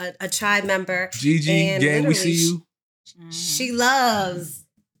 She's a tribe member. Gigi, gang, we see you. She loves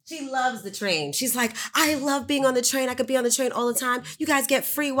the train. She's like, I love being on the train. I could be on the train all the time. You guys get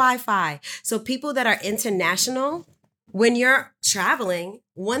free Wi-Fi. So people that are international, when you're traveling,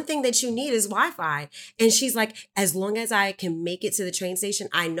 one thing that you need is Wi-Fi. And she's like, as long as I can make it to the train station,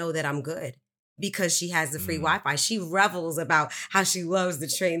 I know that I'm good because she has the free Wi-Fi. She revels about how she loves the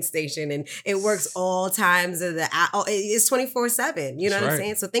train station and it works all times of the, it's 24/7. You know what I'm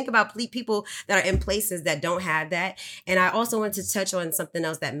saying? So think about people that are in places that don't have that. And I also want to touch on something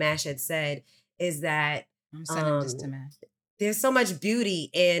else that Mash had said is that I'm sending this to Mash. There's so much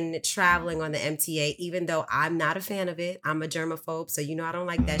beauty in traveling on the MTA, even though I'm not a fan of it. I'm a germaphobe, so I don't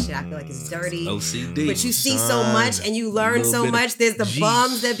like that shit. I feel like it's dirty. OCD. But you see so much and you learn so much. There's the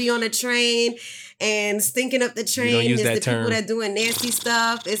bums that be on the train and stinking up the train. There's the people that doing nasty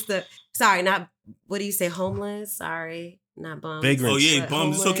stuff. It's what do you say, homeless? Sorry, not bums. Oh yeah,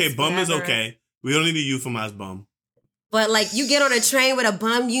 bums. It's okay. Bum is okay. We don't need to euphemize bum. But like you get on a train with a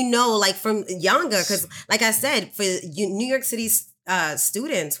bum, like from younger, because like I said, for New York City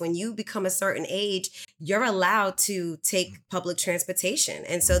students, when you become a certain age, you're allowed to take public transportation.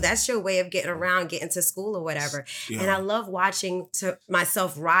 And so that's your way of getting around, getting to school or whatever. Yeah. And I love watching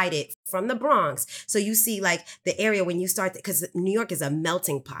myself ride it from the Bronx. So you see like the area when you start, because New York is a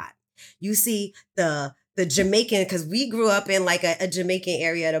melting pot. You see the Jamaican, because we grew up in like a Jamaican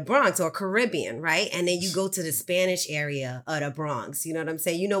area of the Bronx or Caribbean, right? And then you go to the Spanish area of the Bronx. You know what I'm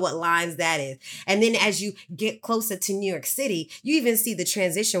saying? You know what lines that is. And then as you get closer to New York City, you even see the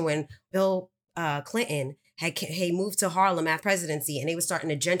transition when Bill Clinton had moved to Harlem after presidency and they were starting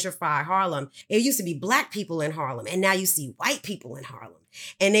to gentrify Harlem. It used to be black people in Harlem and now you see white people in Harlem.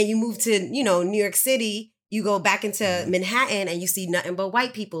 And then you move to, New York City. You go back into Manhattan and you see nothing but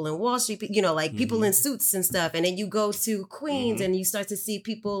white people and Wall Street, like people in suits and stuff. And then you go to Queens and you start to see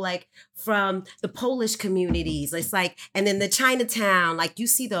people like from the Polish communities. It's like, and then the Chinatown, like you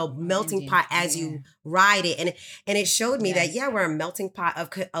see the melting pot as you ride it. And it showed me that, we're a melting pot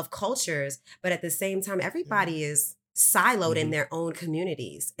of cultures, but at the same time, everybody is siloed in their own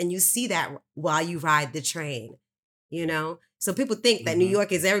communities. And you see that while you ride the train, So people think that New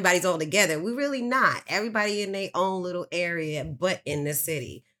York is everybody's all together. We're really not. Everybody in their own little area, but in the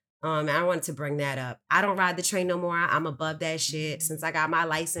city. I wanted to bring that up. I don't ride the train no more. I'm above that shit. Since I got my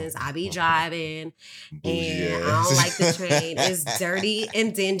license, I be driving. And I don't like the train. It's dirty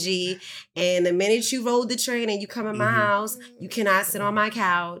and dingy. And the minute you roll the train and you come in my house, you cannot sit on my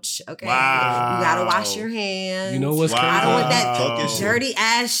couch. Okay. Wow. You gotta wash your hands. You know what's crazy? I don't want that dirty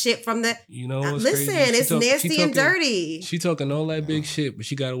ass shit from the what's listen, crazy? it's nasty and dirty. She talking all that big shit, but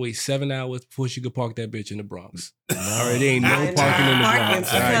she gotta wait 7 hours before she could park that bitch in the Bronx. All right, there ain't no parking in the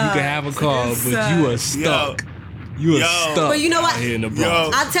Bronx. All right, you can have a car, but you are stuck. You are stuck. But you know what? Here in the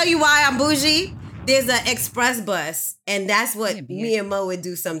Bronx. I'll tell you why I'm bougie. There's an express bus, and that's what me and Mo would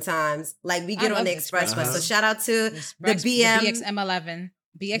do sometimes. Like we get on the express bus. So shout out to the BXM11,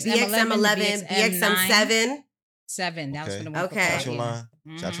 BXM7. 7. That was for the one. Okay.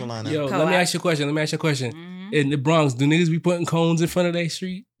 Shut your line. Yo, let me ask you a question. In the Bronx, do niggas be putting cones in front of their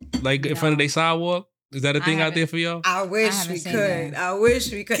street? Like in front of their sidewalk? Is that a thing out there for y'all? I wish we could. I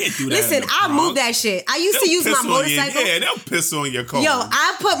wish we could. Can't do that Listen, in the I Bronx. moved that shit. I used to use my motorcycle. Yeah, they'll piss on your car. Yo,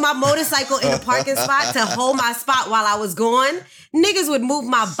 I put my motorcycle in a parking spot to hold my spot while I was gone. Niggas would move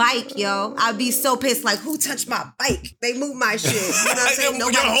my bike, yo. I'd be so pissed. Like, who touched my bike? They moved my shit. You know what I'm saying?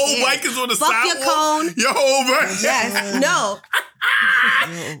 Your Nobody whole cared. bike is on the Fuck sidewalk. your cone. Your whole bike. Yes. No.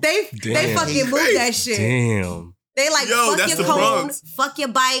 they Damn. fucking moved that shit. Damn. They like, Yo, fuck that's your the cone, Bronx. fuck your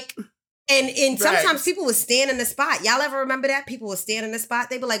bike. And sometimes Facts. people would stand in the spot. Y'all ever remember that? People would stand in the spot.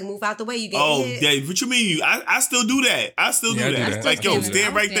 They would like, move out the way. You get Oh, hit. yeah. What you mean? I still do that. I still Yeah, I do do that. that. Like, yo,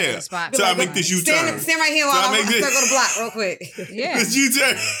 stand right there. So I make this U-turn. Stand right here while So I I make this- circle the block real quick. Yeah. This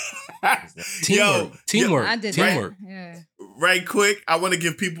U-turn. Teamwork. Teamwork. I did Teamwork. that. Yeah. Right quick, I want to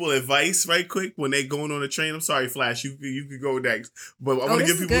give people advice right quick when they going on a train. I'm sorry, Flash, you could go next. But I want to this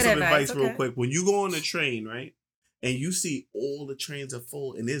give is people good some advice, advice real okay. quick. When you go on a train, right? And you see all the trains are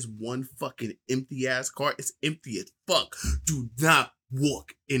full and there's one fucking empty ass car. It's empty as fuck. Do not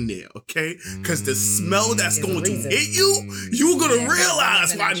walk in there, okay? Because the smell that's There's a going to reason. hit you, you're going to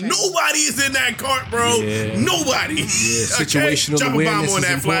realize why nobody is in that cart, bro. Yeah. Nobody. Yeah, situational Drop a bomb awareness on is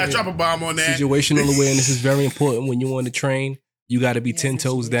that, Flash. important. Drop a bomb on that. Situational awareness is very important when you're on the train. You got to be 10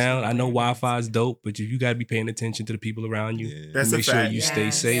 toes down. I know Wi-Fi is dope, but you got to be paying attention to the people around you. Yeah. That's a Make sure fact. you Yeah. stay Be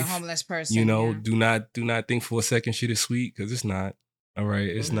a safe. homeless person. You know, yeah. do not think for a second shit is sweet, because it's not. All right,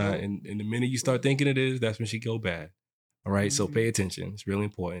 it's not. And the minute you start thinking it is, that's when she go bad. All right, so pay attention. It's really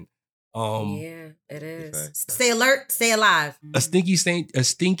important. Yeah, it is. Fact. Stay alert, stay alive. A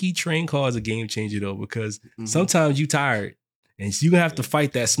stinky train car is a game changer though, because sometimes you tired and you gonna have to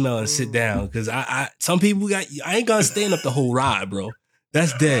fight that smell and sit down. Because some people I ain't gonna stand up the whole ride, bro.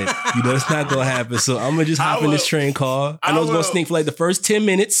 That's dead. You know, it's not gonna happen. So I'm gonna just hop in this train car. I know it's gonna stink for like the first 10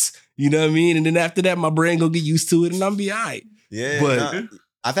 minutes. You know what I mean? And then after that, my brain gonna get used to it, and I'm be all right. Yeah, But-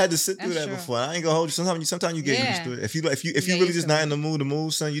 I've had to sit through That's that true. before. I ain't gonna hold you. Sometimes you get Yeah. used to it. If you get really used just to not it. in the mood to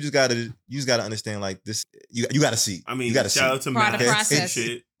move, son, you just gotta understand like this. You gotta see. I mean, you gotta see. shout out to Part of the masks and process.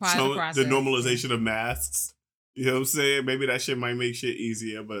 shit. Part of the process. The normalization of masks. You know what I'm saying? Maybe that shit might make shit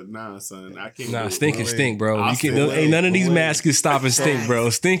easier, but nah, son, I can't. Nah, do it, stink bro. is stink, bro. I'll You can stay away. ain't none of these Wait. masks can stop and stink, bro.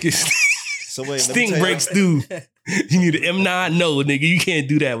 Stink is So wait, let me stink tell you- breaks through. You need an M9, no, nigga. You can't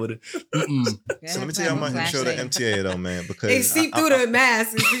do that with it. So let me tell you how much show the MTA though, man. Because They see through the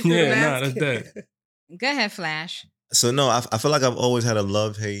mask. They see through the Yeah, nah, mask. that's that. Go ahead, Flash. So no, I feel like I've always had a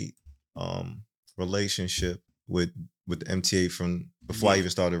love-hate relationship with the MTA from before I even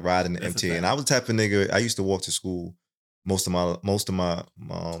started riding the That's a MTA. fact. And I was the type of nigga, I used to walk to school most of my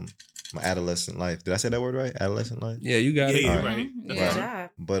adolescent life. Did I say that word right? Adolescent life? Yeah, you got Yeah, it. you're All right. Yeah. That's Good right. job.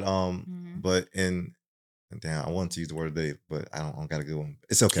 But Mhm. but in damn, I wanted to use the word today, but I don't got a good one.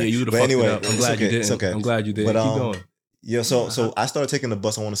 It's okay. Yeah, you would have But fucked anyway, it up. I'm it's glad okay. you didn't. It's okay. I'm glad you did. But, Keep going. Yeah, so I started taking the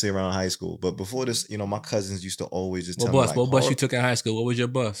bus, I want to say around high school. But before this, my cousins used to always just What tell bus? me like, What bus you horror- took in high school? What was your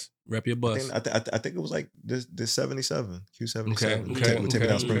bus? Rep your bus. I think it was like this 77, Q77. Okay, Would take me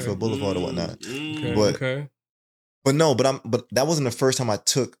down okay. Springfield Boulevard or whatnot. Okay, But- okay. But that wasn't the first time I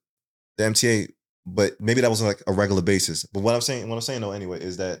took the MTA. But maybe that wasn't like a regular basis. But what I'm saying though, anyway,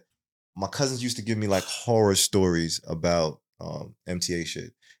 is that my cousins used to give me like horror stories about MTA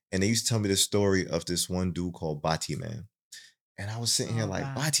shit, and they used to tell me this story of this one dude called Bati Man. And I was sitting here like,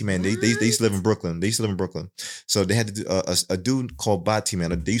 God. Bati Man. They used to live in Brooklyn. So they had to do a dude called Bati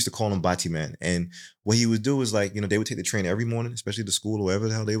Man. They used to call him Bati Man. And what he would do is like, they would take the train every morning, especially to school or wherever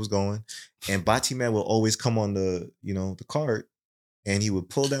the hell they was going. And Bati Man would always come on the cart, and he would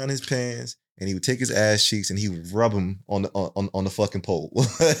pull down his pants, and he would take his ass cheeks and he would rub them on the fucking pole.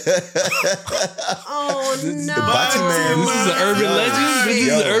 Oh no! The Bati Man. This is an urban Yo. legend? This is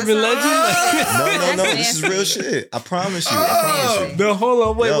Yo. an urban legend? No. This is real shit. I promise you. No,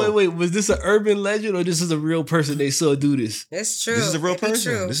 hold on. Yo. Wait. Was this an urban legend or this is a real person they saw do this? It's true. This is a real It be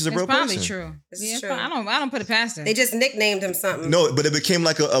person. true. This is a It's real probably person. true. This is Yeah, true. I don't put it past it. They just nicknamed him something. No, but it became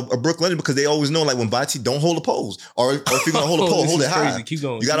like a Brooklyn legend because they always know like when Bati don't hold a pose or if you're gonna hold a pole, This hold is it high. crazy. Keep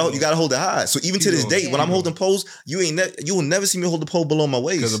going. You gotta hold it high. So even Keep to this going. day, when I'm holding pose, you will never see me hold the pole below my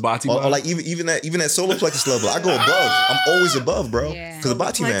waist. 'Cause of Bati or Man? like even that solar plexus level, I go above. I'm always above, bro. Yeah. Because of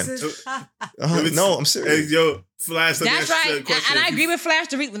Bati Man. Plexus. No, I'm Hey, serious. yo, Flash. let me That's ask you a right, question. and I agree with Flash.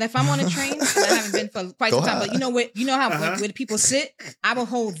 If I'm on a train, I haven't been for quite Go some time. high. But you know what? You know how Uh-huh. where the people sit. I will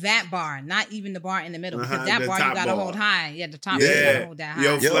hold that bar, not even the bar in the middle, Uh-huh, because that the bar you top gotta bar. hold high. Yeah, the top bar you Yeah, gotta hold that high.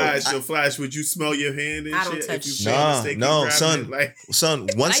 yo, Yo, Flash. Would you smell your hand and I don't shit touch if you shit. made a mistake in No, grabbing son. it? Like, Son,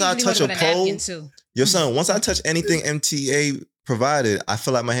 once I I usually touch hold a it with a pole, napkin, too. Your son, once I touch anything MTA provided, I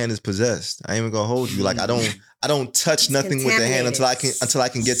feel like my hand is possessed. I ain't even gonna hold you. Like I don't touch nothing with the hand until I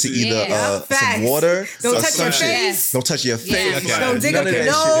can get to either some water. Don't touch your face. Don't touch your face. Don't dig up your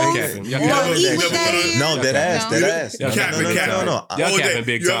nose. Don't eat with that. No, dead ass. No. Y'all capping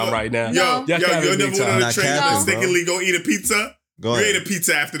big time right now. Yo, you never went on a train mistakenly go eat a pizza? Go ahead. You ate a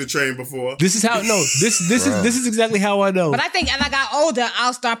pizza after the train before. This is how. No, this is exactly how I know. But I think as I got older,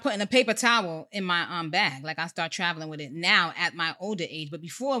 I'll start putting a paper towel in my bag. Like I start traveling with it now at my older age. But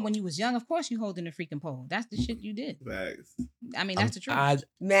before, when you was young, of course you holding a freaking pole. That's the shit you did. Bags. I mean, that's the truth. I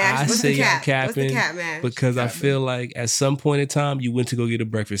say y'all capping what's the cap, man? because I feel like at some point in time you went to go get a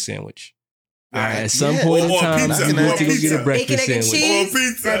breakfast sandwich. Right. At some point in time, you went to go get a breakfast sandwich. Or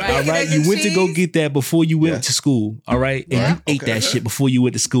pizza. All right, you went to go get that before you went to school. All right, and you ate that shit before you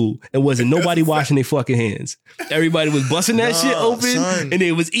went to school. It wasn't nobody washing their fucking hands. Everybody was busting that shit open, and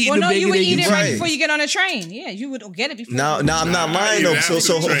they was eating the bacon. You would eat it right before you get on a train. Yeah, you would get it before. Now I'm not lying though.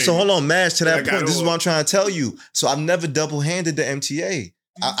 So hold on, Mash. To that point, this is what I'm trying to tell you. So I've never double-handed the MTA.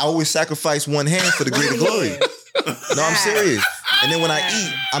 I always sacrifice one hand for the greater glory. No, I'm serious. And then when I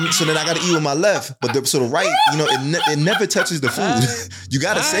eat, so then I got to eat with my left, but the right, it never touches the food. You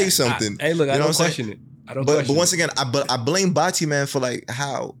got to say something. Hey, look, I don't question it. But once again, I blame Bati, man, for like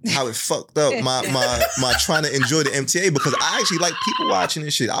how it fucked up my trying to enjoy the MTA, because I actually like people watching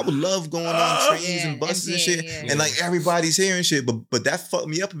and shit. I would love going on trains and buses and shit, and like everybody's hearing shit. But that fucked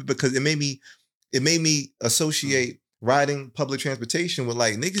me up because it made me associate riding public transportation with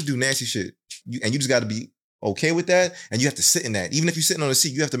like niggas do nasty shit, and you just got to be okay with that, and you have to sit in that. Even if you're sitting on the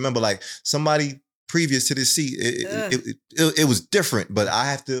seat, you have to remember like somebody previous to this seat, it was different, but I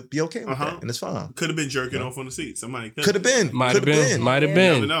have to be okay with that, and it's fine. Could have been jerking off on the seat. Somebody could have been. Might have been.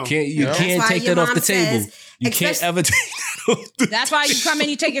 You can't take that off the table. You can't ever take that off the table. That's why you come in,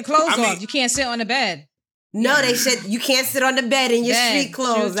 you take your clothes off. You can't sit on the bed. No, they said you can't sit on the bed in your street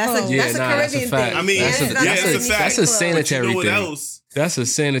clothes. That's a Caribbean thing. I mean, that's a sanitary thing. That's a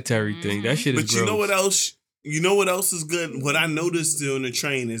sanitary thing. That shit is gross. But you know what else? You know what else is good? What I noticed on the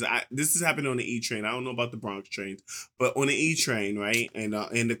train is this is happening on the E train. I don't know about the Bronx trains, but on the E train, right, and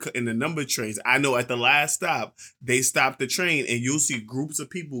in the number trains, I know at the last stop they stop the train and you'll see groups of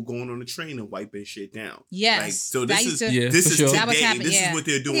people going on the train and wiping shit down. Yes, like, so this is today. This is what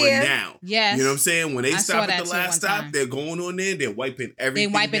they're doing now. Yes, you know what I'm saying? When they stop at the last stop, they're going on there. They're wiping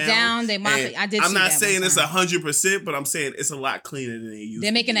everything. They wipe it down. They mop it. I'm not saying it's 100%, but I'm saying it's a lot cleaner than they used.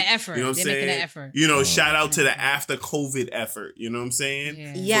 They're making an effort. You know what I'm saying? Making an effort. You know, shout out to the after COVID effort. You know what I'm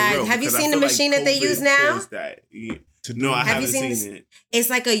saying? Yeah. Real, have you seen the machine that they use now? No, I haven't seen it. It's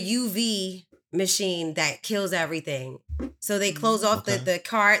like a UV machine that kills everything. So they close off the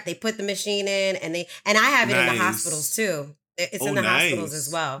cart, they put the machine in, and I have it in the hospitals too. It's in the hospitals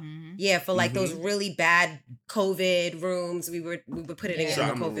as well. Mm-hmm. Yeah, for like those really bad COVID rooms, we would put it in the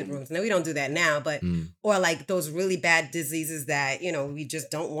COVID rooms. Now we don't do that now, but or like those really bad diseases that we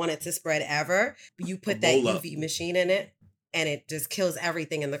just don't want it to spread ever. But you put that UV machine in it, and it just kills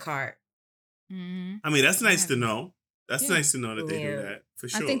evering in the cart. Mm-hmm. I mean, that's nice to know. That's nice to know that they do that for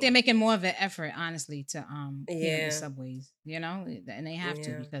sure. I think they're making more of an effort, honestly, to the subways. And they have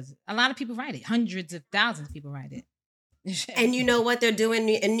to, because a lot of people ride it. Hundreds of thousands of people ride it. And you know what they're doing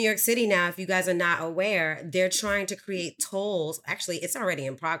in New York City now, if you guys are not aware, they're trying to create tolls. Actually, it's already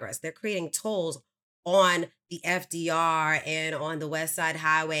in progress. They're creating tolls on the FDR and on the West Side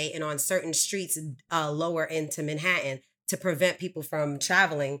Highway and on certain streets lower into Manhattan to prevent people from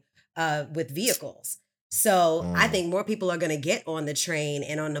traveling with vehicles. So I think more people are going to get on the train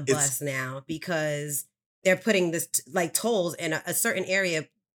and on the bus now because they're putting this like tolls in a certain area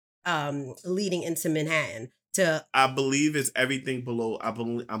leading into Manhattan. I believe it's everything below.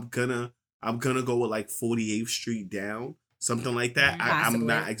 I'm gonna go with like 48th Street down, something like that. I'm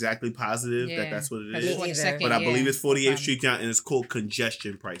not exactly positive that's what it is, but I believe it's 48th Street down, and it's called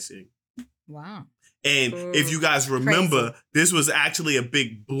congestion pricing. Wow. And if you guys remember, this was actually a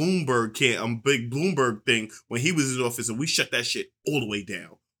big Bloomberg thing when he was in office, and we shut that shit all the way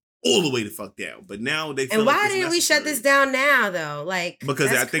down. All the way the fuck down. But now they feel and why didn't we shut this down now though? Like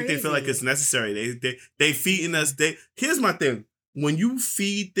because I think they feel like it's necessary. They feeding us. Here's my thing. When you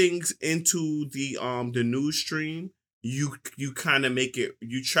feed things into the news stream, you kind of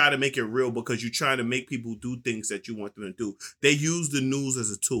you try to make it real because you try to make people do things that you want them to do. They use the news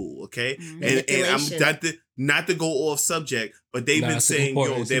as a tool, okay? Mm-hmm. not to go off subject, but they've been saying,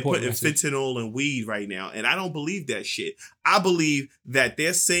 they're putting fentanyl in weed right now. And I don't believe that shit. I believe that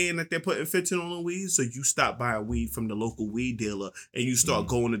they're saying that they're putting fentanyl in weed, so you stop buying weed from the local weed dealer and you start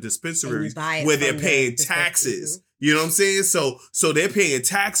going to dispensaries where they're paying taxes. You know what I'm saying? So they're paying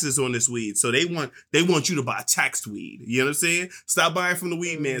taxes on this weed. So they want you to buy taxed weed. You know what I'm saying? Stop buying from the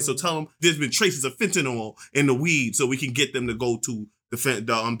weed man. So tell them there's been traces of fentanyl in the weed so we can get them to go to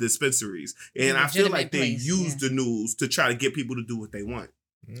the dispensaries. And I feel like they use the news to try to get people to do what they want.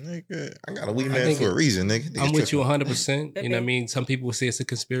 Nigga, I got a weed man for a reason, nigga. I'm with you 100%. You know what I mean? Some people would say it's a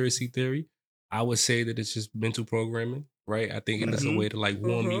conspiracy theory. I would say that it's just mental programming, right? I think it's a way to like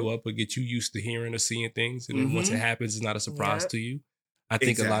warm you up or get you used to hearing or seeing things. And then once it happens, it's not a surprise to you. I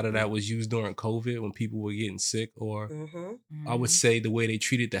think a lot of that was used during COVID when people were getting sick, or I would say the way they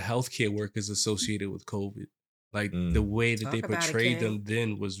treated the healthcare workers associated with COVID. Like the way that they portrayed them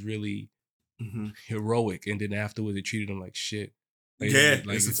then was really heroic. And then afterwards they treated them like shit. Like,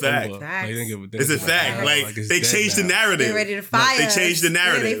 it's a fact. It's a fact. Like they changed the narrative. Get ready to fire. They changed the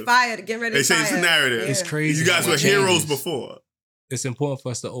narrative. Yeah, they fired. Get ready to fire. They changed the narrative. It's crazy. You guys were heroes before. It's important for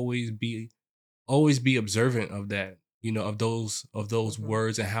us to always be observant of that. You know, of those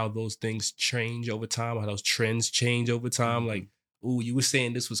words and how those things change over time, how those trends change over time. Like, ooh, you were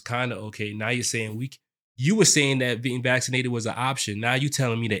saying this was kind of okay. Now you're saying you were saying that being vaccinated was an option. Now you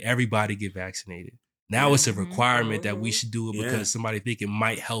telling me that everybody get vaccinated. Now it's a requirement that we should do it because somebody think it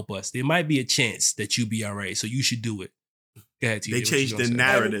might help us. There might be a chance that you be all right, so you should do it. Go ahead, TJ, they changed the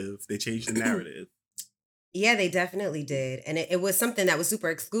narrative. They changed the narrative. Yeah, they definitely did. And it was something that was super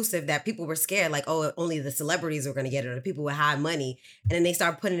exclusive that people were scared, like, oh, only the celebrities were going to get it or the people with high money. And then they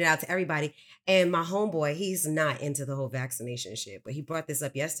started putting it out to everybody. And my homeboy, he's not into the whole vaccination shit, but he brought this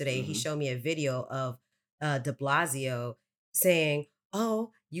up yesterday. He showed me a video of de Blasio saying,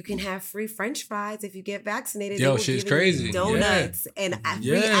 oh, you can have free French fries if you get vaccinated. Yo, shit's crazy. Donuts and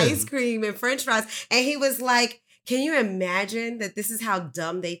free ice cream and French fries. And he was like, can you imagine that this is how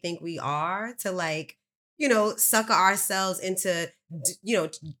dumb they think we are to like, you know, sucker ourselves into, you know,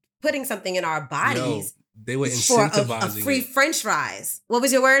 putting something in our bodies. They were incentivizing for a free French fries. What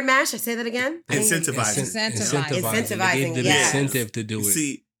was your word, Mash? I say that again? Incentivizing. Incentivizing. They Yes. incentive to do it.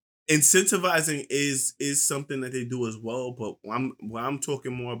 See, incentivizing is something that they do as well, but what I'm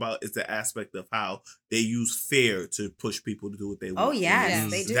talking more about is the aspect of how they use fear to push people to do what they want. Oh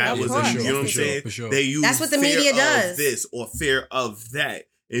yes, they do. That was, you know what I'm saying? For sure. They use that's what the fear media of does. this or fear of that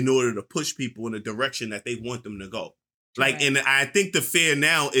in order to push people in a direction that they want them to go. Like, and I think the fear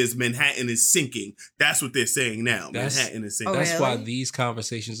now is Manhattan is sinking. That's what they're saying now. Manhattan is sinking. That's why these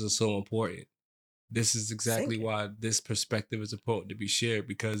conversations are so important. This is exactly why this perspective is important to be shared,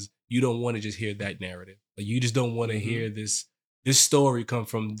 because you don't want to just hear that narrative. Like, you just don't want to hear this story come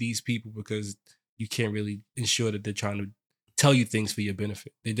from these people, because you can't really ensure that they're trying to tell you things for your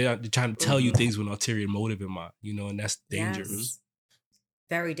benefit. They're trying to tell you things with an ulterior motive in mind, you know, and that's dangerous. Yes.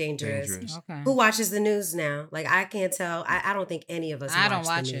 Very dangerous. Okay. Who watches the news now? Like, I can't tell. I don't think any of us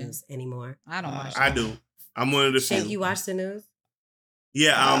watch the news anymore. I don't watch it. I do. I'm one of the few. Shank, you watch the news?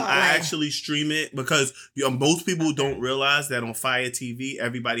 Yeah, I actually stream it because most people don't realize that on Fire TV,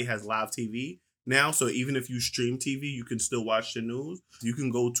 everybody has live TV now. So even if you stream TV, you can still watch the news. You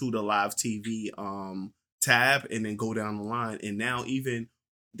can go to the live TV tab and then go down the line. And now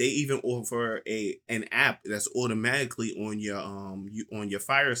they even offer an app that's automatically on your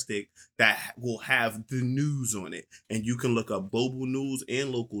Fire Stick that will have the news on it, and you can look up global news and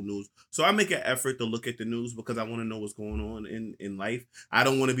local news. So I make an effort to look at the news because I want to know what's going on in life. I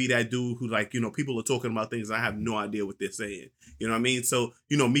don't want to be that dude who, like, you know, people are talking about things and I have no idea what they're saying. You know what I mean? So,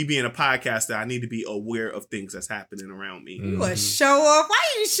 you know, me being a podcaster, I need to be aware of things that's happening around me. You a show off? Why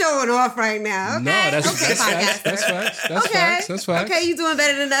are you showing off right now? Okay. No, that's facts. That's facts. Okay, you doing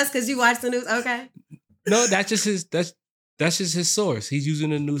better than us because you watch the news. Okay. No, that's just his source. He's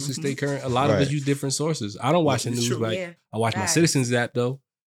using the news to stay current. A lot of us use different sources. I don't watch the news, but I watch my Citizens app though.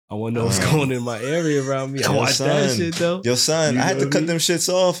 I want to know what's going on in my area around me. I watch that shit though. Yo, son, I had to cut them shits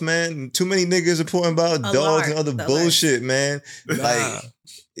off, man. Too many niggas reporting about dogs and other bullshit, man. Like,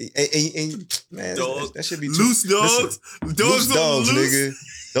 man, that should be loose dogs. Loose dogs, nigga.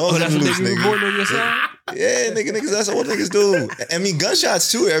 Dogs that's loose, nigga. Reporting on your side? Yeah, niggas. That's what niggas do. I mean,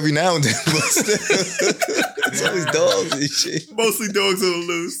 gunshots too every now and then, but still, it's always dogs and shit. Mostly dogs on the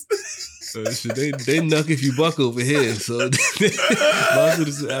loose. They knuck if you buck over here, so most of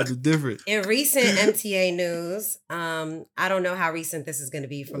this is different. In recent MTA news, I don't know how recent this is going to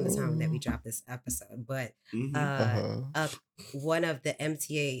be from the time that we drop this episode, but one of the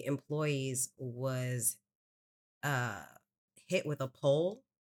MTA employees was hit with a pole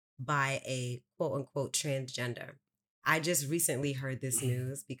by a quote unquote transgender. I just recently heard this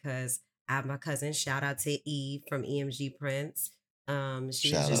news because I have my cousin, shout out to Eve from EMG Prince. She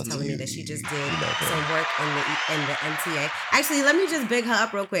Shout was just out telling to me that she Eve. just did We love her. some work in the MTA. Actually, let me just big her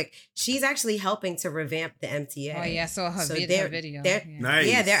up real quick. She's actually helping to revamp the MTA. Oh yeah, I saw her, So video. they're- Yeah. Nice.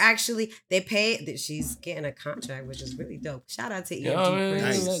 Yeah, they're actually they pay. She's getting a contract, which is really dope. Shout out to EMG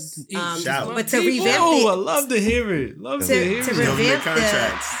Prince. Nice. Shout. But to revamp Oh, I it, love to hear it. Love to to hear it. Government revamp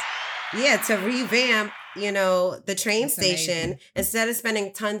contracts. to revamp, the train That's station, amazing. instead of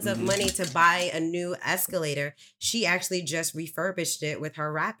spending tons of money to buy a new escalator, she actually just refurbished it with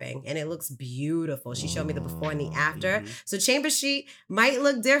her wrapping, and it looks beautiful. She showed me the before and the after. So Chamber Street might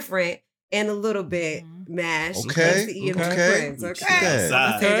look different and a little bit mashed. Okay, thanks to EMG okay. Prince, okay. Yeah. I'ma say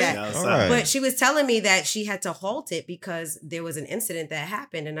Outside. that. Outside. All right. But she was telling me that she had to halt it because there was an incident that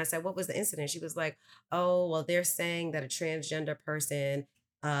happened. And I said, what was the incident? She was like, oh, well, they're saying that a transgender person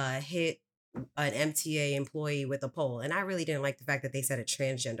hit an MTA employee with a pole. And I really didn't like the fact that they said a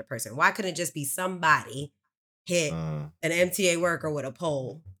transgender person. Why couldn't it just be somebody hit an MTA worker with a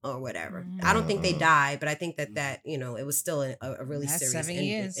pole or whatever? I don't think they died, but I think that it was still a really That's serious 7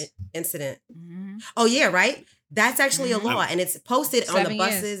 years. incident. Mhm. Oh yeah, right. That's actually a law, and it's posted on the 7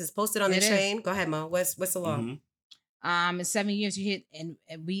 buses. years. It's posted on the It is. train. Go ahead, Mo. What's the law? Mhm. In 7 years you hit, and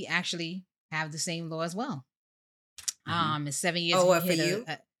we actually have the same law as well. In 7 years. Oh, if what, for hit you?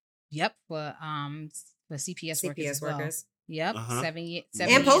 Yep, for CPS workers. CPS as well. workers. Yep, Uh-huh. 7 years.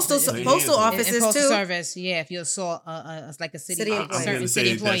 And postal Yeah. offices and postal too. service. Yeah, if you assault like a city City I'm employees. certain gonna city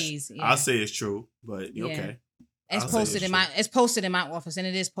say employees. that's, Yeah. I'll say it's true, but Yeah. okay. It's I'll say posted it's in true. it's posted in my office, and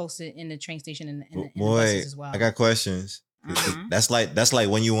it is posted in the train station and in the Boy, buses as well. I got questions. Uh-huh. That's like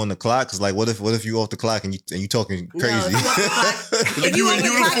when you on the clock. Cause like, what if you off the clock and you talking No, crazy? if you off the clock, if you You on in the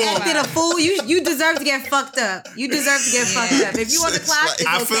clock uniform. acting a fool, you deserve to get fucked up. You deserve to get fucked up. If you on the clock, it's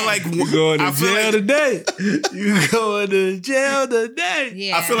I okay. feel like You going to I feel jail like today. You going to jail today.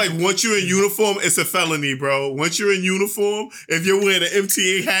 Yeah, I feel like once you're in uniform, it's a felony, bro. Once you're in uniform, if you're wearing an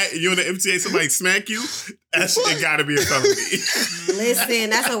MTA hat and you're in the MTA, somebody smack you, it gotta be a felony. Listen,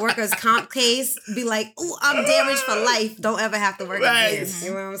 that's a workers' comp case. Be like, ooh, I'm damaged for life. Don't ever have to work Right. again. You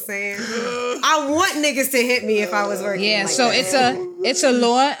know what I'm saying? I want niggas to hit me if I was working. Yeah, like so that. it's a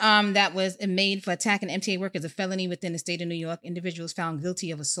law that was made for attacking MTA workers, a felony within the state of New York. Individuals found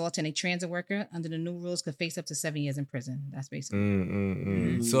guilty of assault and a transit worker under the new rules could face up to 7 years in prison. That's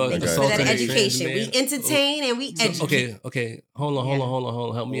basically. So Okay. for assault that and a education. trans We man. entertain and we educate. Okay. Hold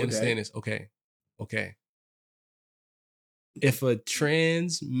on. Help me Okay. understand this. Okay. If a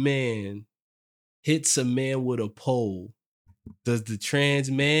trans man hits a man with a pole, does the trans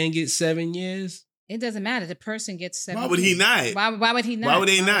man get 7 years? It doesn't matter. The person gets 7 Why would he years. not? Why would he not? Why would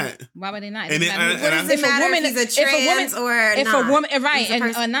they not? Why would they not? And It then- doesn't matter. and I- What does it matter if he's a trans or if not? a woman, right, He's a and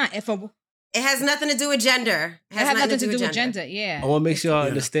person. or not, if a It has nothing to do with gender. it has nothing to do with gender. Yeah, I want to make sure I Yeah.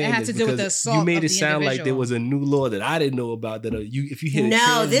 understand It has this to do with the because assault you made of it the sound like there individual. was a new law that I didn't know about that if you hit a No,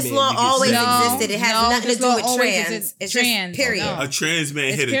 trans this man, law you get always 7 years. existed. It has No, nothing to this do law with always trans. existed. It's Trans, just period. no. A trans man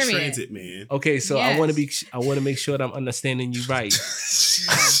It's hit period. a transit man. Okay, so Yes. I want to make sure that I'm understanding you right.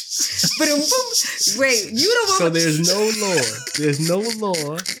 But wait, you the one. So there's no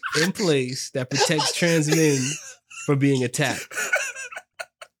law in place that protects trans men from being attacked.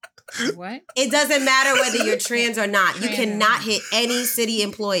 what? It doesn't matter whether you're trans or not. You Trans or cannot not. hit any city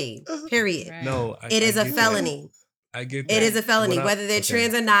employee. Period. Right. No, It is a get that. felony. I get that. It is a felony, What I- whether they're okay.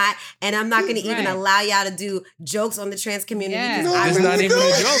 trans or not. And I'm not going to even Right. allow y'all to do jokes on the trans community. Yeah. because No, I It's really not even a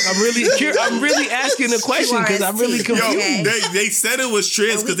don't. joke. I'm really asking a question because I'm really QRST. Yo, confused. Okay. they said it was trans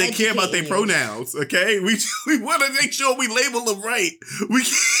Well, we because they care about their educating you. pronouns. Okay, we want to make sure we label them right. We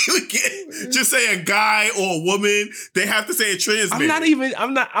can't just say a guy or a woman. They have to say a trans man.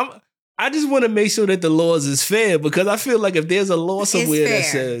 I just want to make sure that the laws is fair because I feel like if there's a law somewhere that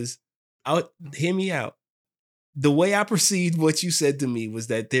fair. says, hear me out. The way I perceived what you said to me was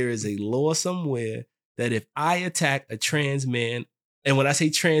that there is a law somewhere that if I attack a trans man, and when I say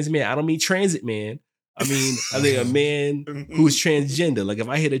trans man, I don't mean transit man. I mean a man who's transgender. Like if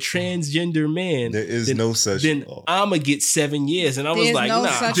I hit a transgender man, There is no such then law. I'ma get 7 years. And I was There's like, no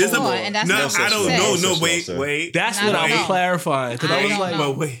nah. such There's a- law, and that's no, not I don't said. know. Such No, law, wait, sir. wait. That's I what don't I was know. clarifying. Because I I was don't like,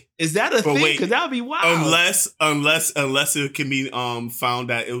 know. But wait. is that a But thing? wait. Because that would be wild. Unless it can be found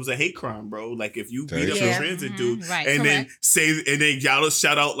that it was a hate crime, bro. Like if you beat up Yeah. a transit dude Right, and correct. then y'all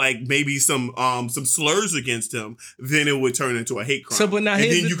shout out like maybe some slurs against him, then it would turn into a hate crime. So, but now and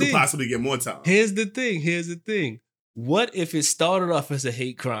here's then the you could thing. possibly get more time. Here's the thing. What if it started off as a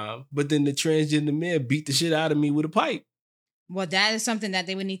hate crime, but then the transgender man beat the shit out of me with a pipe? Well, that is something that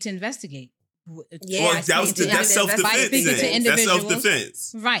they would need to investigate. Yeah, Well, that's self-defense. Speaking to That's individuals.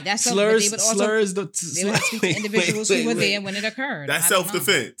 self-defense. Right. That's slurs. But they would also Slurs. they would speak to individuals who were there when it occurred. That's I don't know.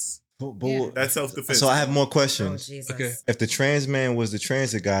 self-defense. Yeah. That's self-defense. So I have more Oh, questions. Jesus. Okay. If the trans man was the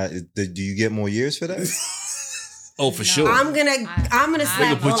transit guy, do you get more years for that? Oh, for No. sure. I'm gonna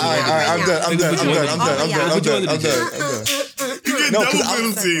slap put all you of in. y'all right I'm now. done. I'm done. I'm done. I'm done. I'm done. I'm done. I'm done. You get No, double 'cause I'm-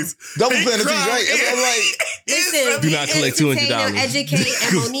 penalties. Double Hate penalties, crime right? I'm like, Listen, Do not collect $200. Educate,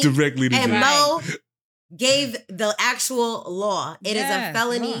 and Monique Directly to and you. Mo gave the actual law. It is a Yes,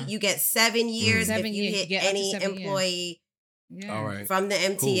 felony. law. You get 7 years 7 if you years. You hit get up to any 7 years. employee Yeah. All right. from the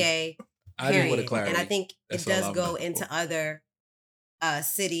MTA. I just want to Period. clarify. And I think That's it all does I'm go looking into for. other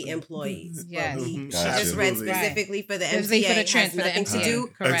city employees. Yes. But we Mhm. Gotcha. just read Absolutely. specifically for the Specifically MTA. for the Has trans- for the nothing to MTA. do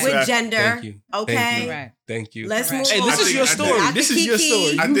Correct. with Exactly. gender. Thank you. Okay. Thank you. Correct. Thank you. Let's Correct. move Hey, on. this is your story. Not This the is your Kiki.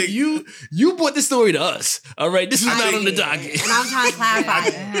 story. I think- You brought the story to us. All right. This is I not on the did. docket. And I'm trying to clarify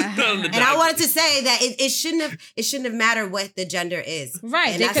it. Not on the And I docket. wanted to say that it shouldn't have mattered what the gender is. Right.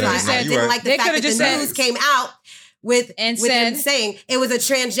 And They that's could why have I said didn't like the they fact could that have the just news said came out with And them said- saying it was a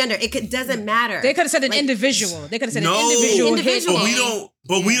transgender. Doesn't matter. They could have said an Like, individual. They could have said No. an individual. Individual. But hit we gay. don't.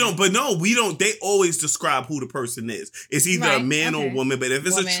 But we don't. But no, we don't. They always describe who the person is. It's either a Right, man or a okay. woman. But if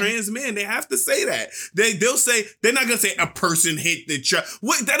it's Woman. a trans man, they have to say that. They'll say they're not gonna say a person hit the truck.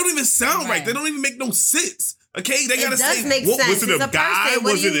 What? That don't even sound right. Right. That don't even make no sense. Okay, they gotta It does say make what, sense. was it It's a a guy? person.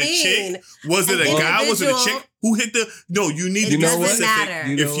 What Was do it you a mean? chick? Was it a An guy? Was it a individual. chick? Who hit the? No, you need It to be doesn't specific matter.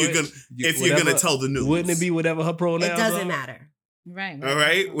 You know if you're what? gonna if Whatever- you're gonna tell the news. Wouldn't it be whatever her pronouns It doesn't are? matter. Right. All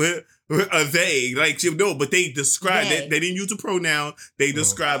right, we're they like you know, but they describe They. they didn't use a pronoun. They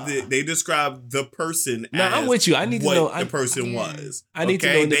described it. They described the person. No, as I'm with you. I need to what know- the person Yeah. was. I need to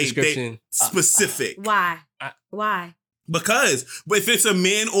know in the They description. specific Why? I- Why? because, but if it's a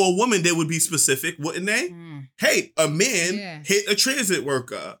man or a woman, they would be specific, wouldn't they? Mm. Hey, a man Yeah. hit a transit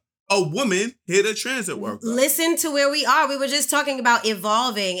worker. A woman hit a transit worker. Listen to where we are. We were just talking about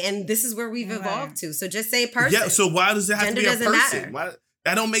evolving, and this is where we've Right. evolved to. So just say person. Yeah. So why does it have Gender to be a doesn't person? matter. Why?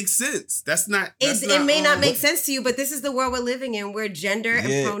 That don't make sense. That's not. That's It may not make um, sense to you, but this is the world we're living in, where gender Yeah.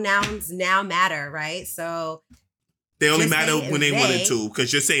 and pronouns now matter, right? So They only Just matter say when they they. wanted to,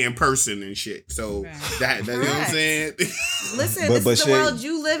 because you're saying person and shit. So Right. that you know what I'm Correct. saying? listen, But- this but is the Shay- world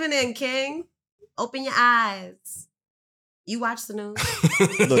you living in, King. Open your eyes. You watch the news.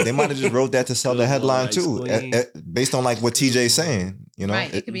 look, they might have just wrote that to sell the Good headline Lord, too, explain. based on like what TJ's saying. You know,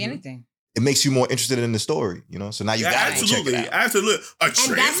 Right. It could be anything. it makes you more interested in the story. You know, so now you Yeah, gotta go check absolutely, it out. absolutely.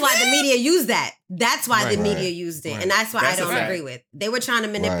 And that's why the media used that. That's why Right. the media Right. used it. Right. And that's why That's I a don't fact. agree with. They were trying to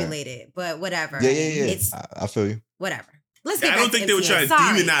manipulate it, but whatever. Yeah. It's I feel you. whatever. Let's get I back don't to think they were MTA. trying to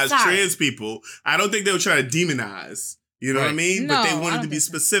Sorry, demonize sorry. trans people. I don't think they were trying to demonize. You know what I Right. mean? No, but they I wanted don't to be think so.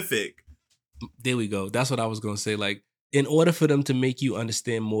 specific. There we go. That's what I was gonna say. Like, in order for them to make you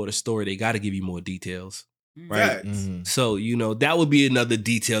understand more of the story, they got to give you more details, right? Facts. Mhm. So that would be another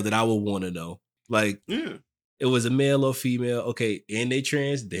detail that I would want to know. Like, Yeah. it was a male or female, okay, and they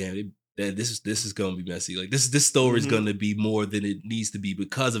trans. Damn, this is gonna be messy. Like, this story is Mhm. gonna be more than it needs to be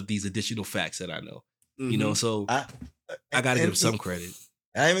because of these additional facts that I know. You know, so I gotta give them some credit.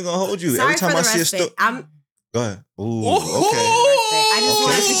 I ain't even gonna hold you. Sorry Every time for I the see a respite. story, I'm go ahead. Ooh, I just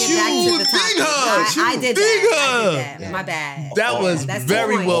wanted to get back to the Ding topic. her. I did Ding that. her. My bad. That was That's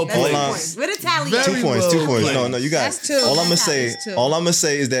very 2 well points. That's 2 played. points. With a tally. Very Two points. well played. No, you got That's it. two. All I'm gonna That's say, two. all I'm gonna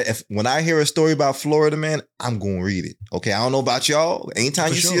say is that when I hear a story about Florida man, I'm gonna read it. Okay, I don't know about y'all. Anytime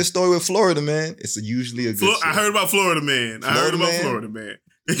For you see sure. a story with Florida man, it's usually a good. I story. heard about Florida man. I heard Florida about Man? Florida man.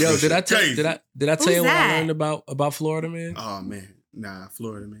 Yo, did I tell Crazy. did I tell Who's you what that? I learned about Florida man? Oh man, nah,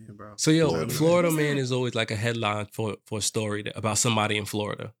 Florida man, bro. So yo, Florida Florida Man. man is always like a headline for a story about somebody in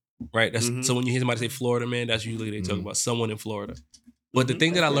Florida, right? That's Mhm. so when you hear somebody say Florida man, that's usually they talk Mhm. about someone in Florida. But the Mhm.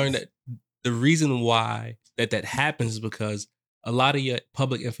 thing that I learned that the reason why that happens is because a lot of your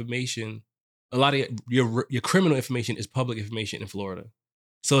public information, a lot of your criminal information is public information in Florida.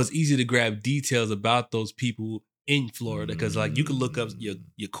 So it's easy to grab details about those people in Florida because like you can look up your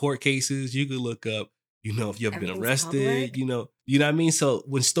court cases, you can look up, you know, if you've been Everything's arrested, public. you know what I mean? So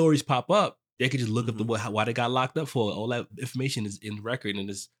when stories pop up, they can just look up why they got locked up for. All that information is in record and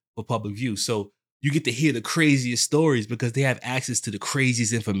is for public view. So you get to hear the craziest stories because they have access to the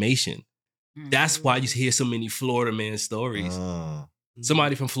craziest information. That's why you hear so many Florida man stories. Oh.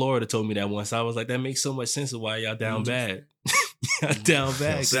 Somebody from Florida told me that once. I was like, that makes so much sense of why y'all down bad. Y'all down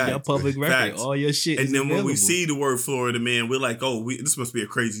bad. 'Cause y'all Facts. public record. Facts. All your shit And is then when we available. see the word Florida man, we're like, oh, this must be a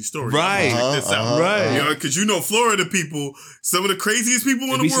crazy story. Right. Check this out. Right. You know, because you know Florida people, some of the craziest people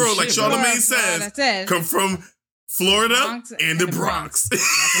It in be the some world, like shit, bro. Charlamagne says, come from Florida and the Bronx.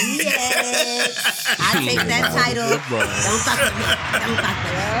 Yes. I take that title. Don't fuck with me. Don't fuck with me.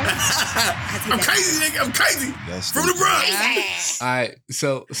 I'm crazy, nigga. I'm crazy. That's From the Bronx. All right,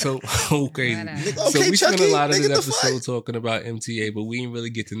 so crazy. Nigga, So we spent a Chucky, lot of nigga, this the episode fuck? talking about MTA, but we didn't really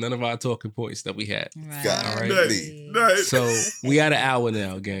get to none of our talking points that we had. God, All right. Nice. So we got an hour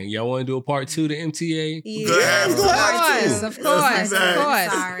now, gang. Y'all want to do a part 2 to MTA? Yeah. Go ahead. Of course, Of course.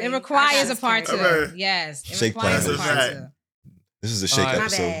 Sorry. It requires a part 2. Alright. Yes. It Shake requires a plan. part 2. This is a shake All right.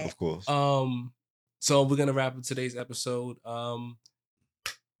 episode, My bad. of course. So we're gonna wrap up today's episode. Who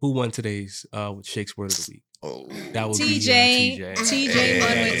won today's Shake's Word of the Week? Oh. That would TJ. be TJ. TJ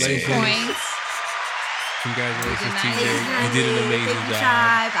won with 2 points. Congratulations, Good TJ. night. You did an amazing Thank you, job.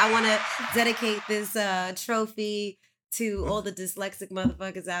 Tribe. I want to dedicate this trophy to all the dyslexic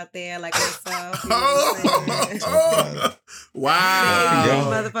motherfuckers out there like myself. You know what I'm saying? Oh, wow. Yo.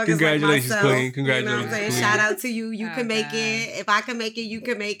 Motherfuckers Congratulations, like myself. Queen. Congratulations, You know what I'm saying? Queen. Shout out to you. You Oh, can make God. it. If I can make it, you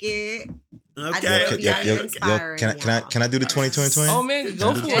can make it. Okay. Can I do the 2020? Oh man,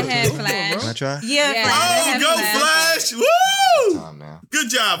 go for Go it. ahead, Go for it, Flash. bro. Can I try? Yeah, Yeah. Flash. Oh, go Flash. Flash. Woo! Time now. Good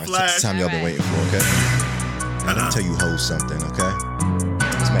job, All right, Flash. it's time y'all been Alright. waiting for, okay? Let me tell you hoes something, okay?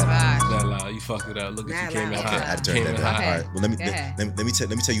 It's mad. Gosh. Not loud. You fucked it up. Look at you. Nah, Came in nah. Okay, I hot. had to turn Came that in down. hot. All right. Well, let Go ahead.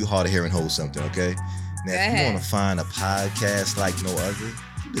 me tell you hard of hearing hoes something, okay? Now, Go if you ahead. want to find a podcast like no other,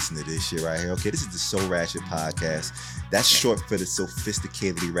 you listen to this shit right here, okay? This is the So Ratchet Podcast. That's short for the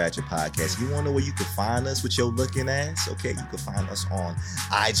Sophisticatedly Ratchet Podcast. You want to know where you can find us with your looking ass? Okay, you can find us on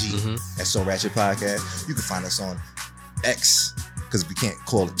IG at So Ratchet Podcast. You can find us on X, because we can't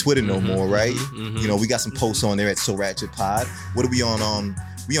call it Twitter no more, right? You know, we got some posts on there at So Ratchet Pod. What are we on?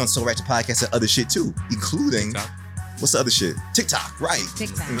 We on So Ratchet Podcast and other shit too, including TikTok. what's the other shit? TikTok, right?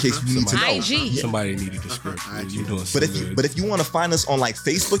 TikTok. In case you need to know. IG. Somebody needed the script. You doing so good. But if you want to find us on like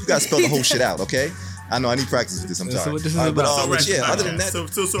Facebook, you gotta spell the whole shit out, okay? I know I need practice with this. I'm That's sorry. what this is All right, but, about. but yeah, So other than that, So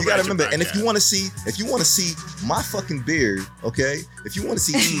you gotta remember. And if you Podcast. want to see my fucking beard, okay? If you want to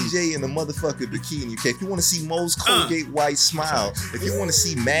see TJ in the motherfucking bikini, okay? If you want to see Mo's Colgate white smile, if you want to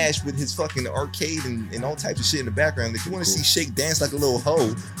see Mash with his fucking arcade and all types of shit in the background, if you want to see Shake dance like a little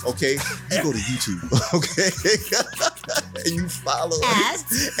hoe, okay? You go to YouTube, okay? And you follow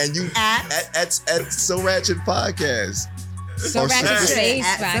us, and you at So Ratchet Podcast. So Or Ratchet Space- Space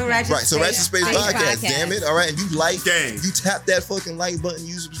So Podcast. Ratchet Right, so Ratchet Space Space Podcast, Podcast. damn it. All right, and you like, Gang. you tap that fucking like button,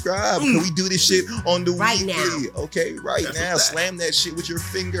 you subscribe. Because we do this shit on the Right weekly. Okay, right That's now. a fact. Slam that shit with your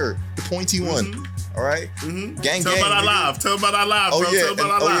finger, the pointy one. All right? Gang, Tell gang. about our nigga. live. Tell about our live, Oh bro. yeah, Tell and,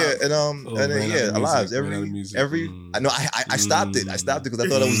 about our live. and ran out yeah, of alive music, ran out of music. every. I know I stopped it. I stopped it because I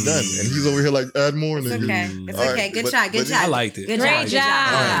thought I was done, and he's over here like add more. It's nigga. okay. It's All right, okay. Good but- job. Good but- job. I liked it. Good Great job. Good job.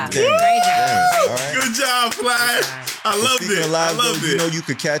 job. Damn, Great job. damn, all right. Good job, Flash. I loved Speaking it. of I live, loved though, it. you know you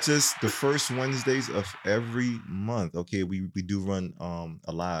could catch us the first Wednesdays of every month. Okay, we do run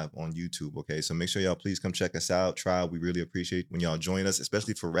a live on YouTube. Okay, so make sure y'all please come check us out. Try. We really appreciate when y'all join us,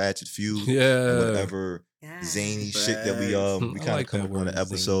 especially for Ratchet Feud. And Yeah. whatever Yeah. zany shit that we I kind like of come that up on word, the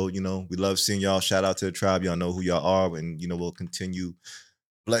episode. You know, we love seeing y'all. Shout out to the tribe. Y'all know who y'all are, and you know we'll continue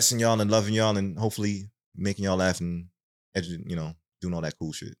blessing y'all and loving y'all, and hopefully making y'all laugh and doing all that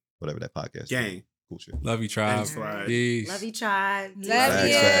cool shit, whatever that podcast. is. Gang. Cool shit. Love you, tribe. Thanks, Flash. Peace. Love you, tribe. Love Facts,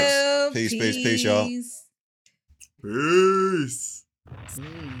 you. facts. Peace, y'all. Peace.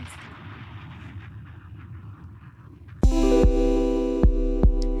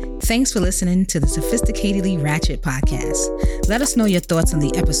 Thanks for listening to the Sophisticatedly Ratchet Podcast. Let us know your thoughts on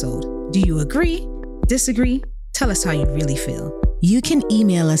the episode. Do you agree? Disagree? Tell us how you really feel. You can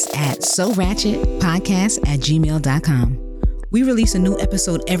email us at soratchetpodcast@gmail.com. We release a new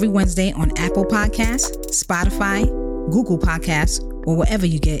episode every Wednesday on Apple Podcasts, Spotify, Google Podcasts, or wherever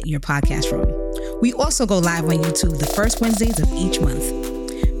you get your podcast from. We also go live on YouTube the first Wednesdays of each month.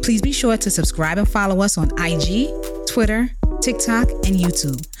 Please be sure to subscribe and follow us on IG, Twitter, TikTok, and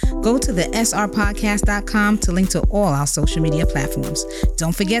YouTube. Go to the srpodcast.com to link to all our social media platforms.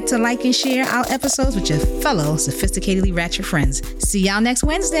 Don't forget to like and share our episodes with your fellow sophisticatedly ratchet friends. See y'all next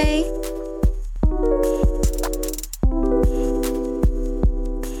Wednesday.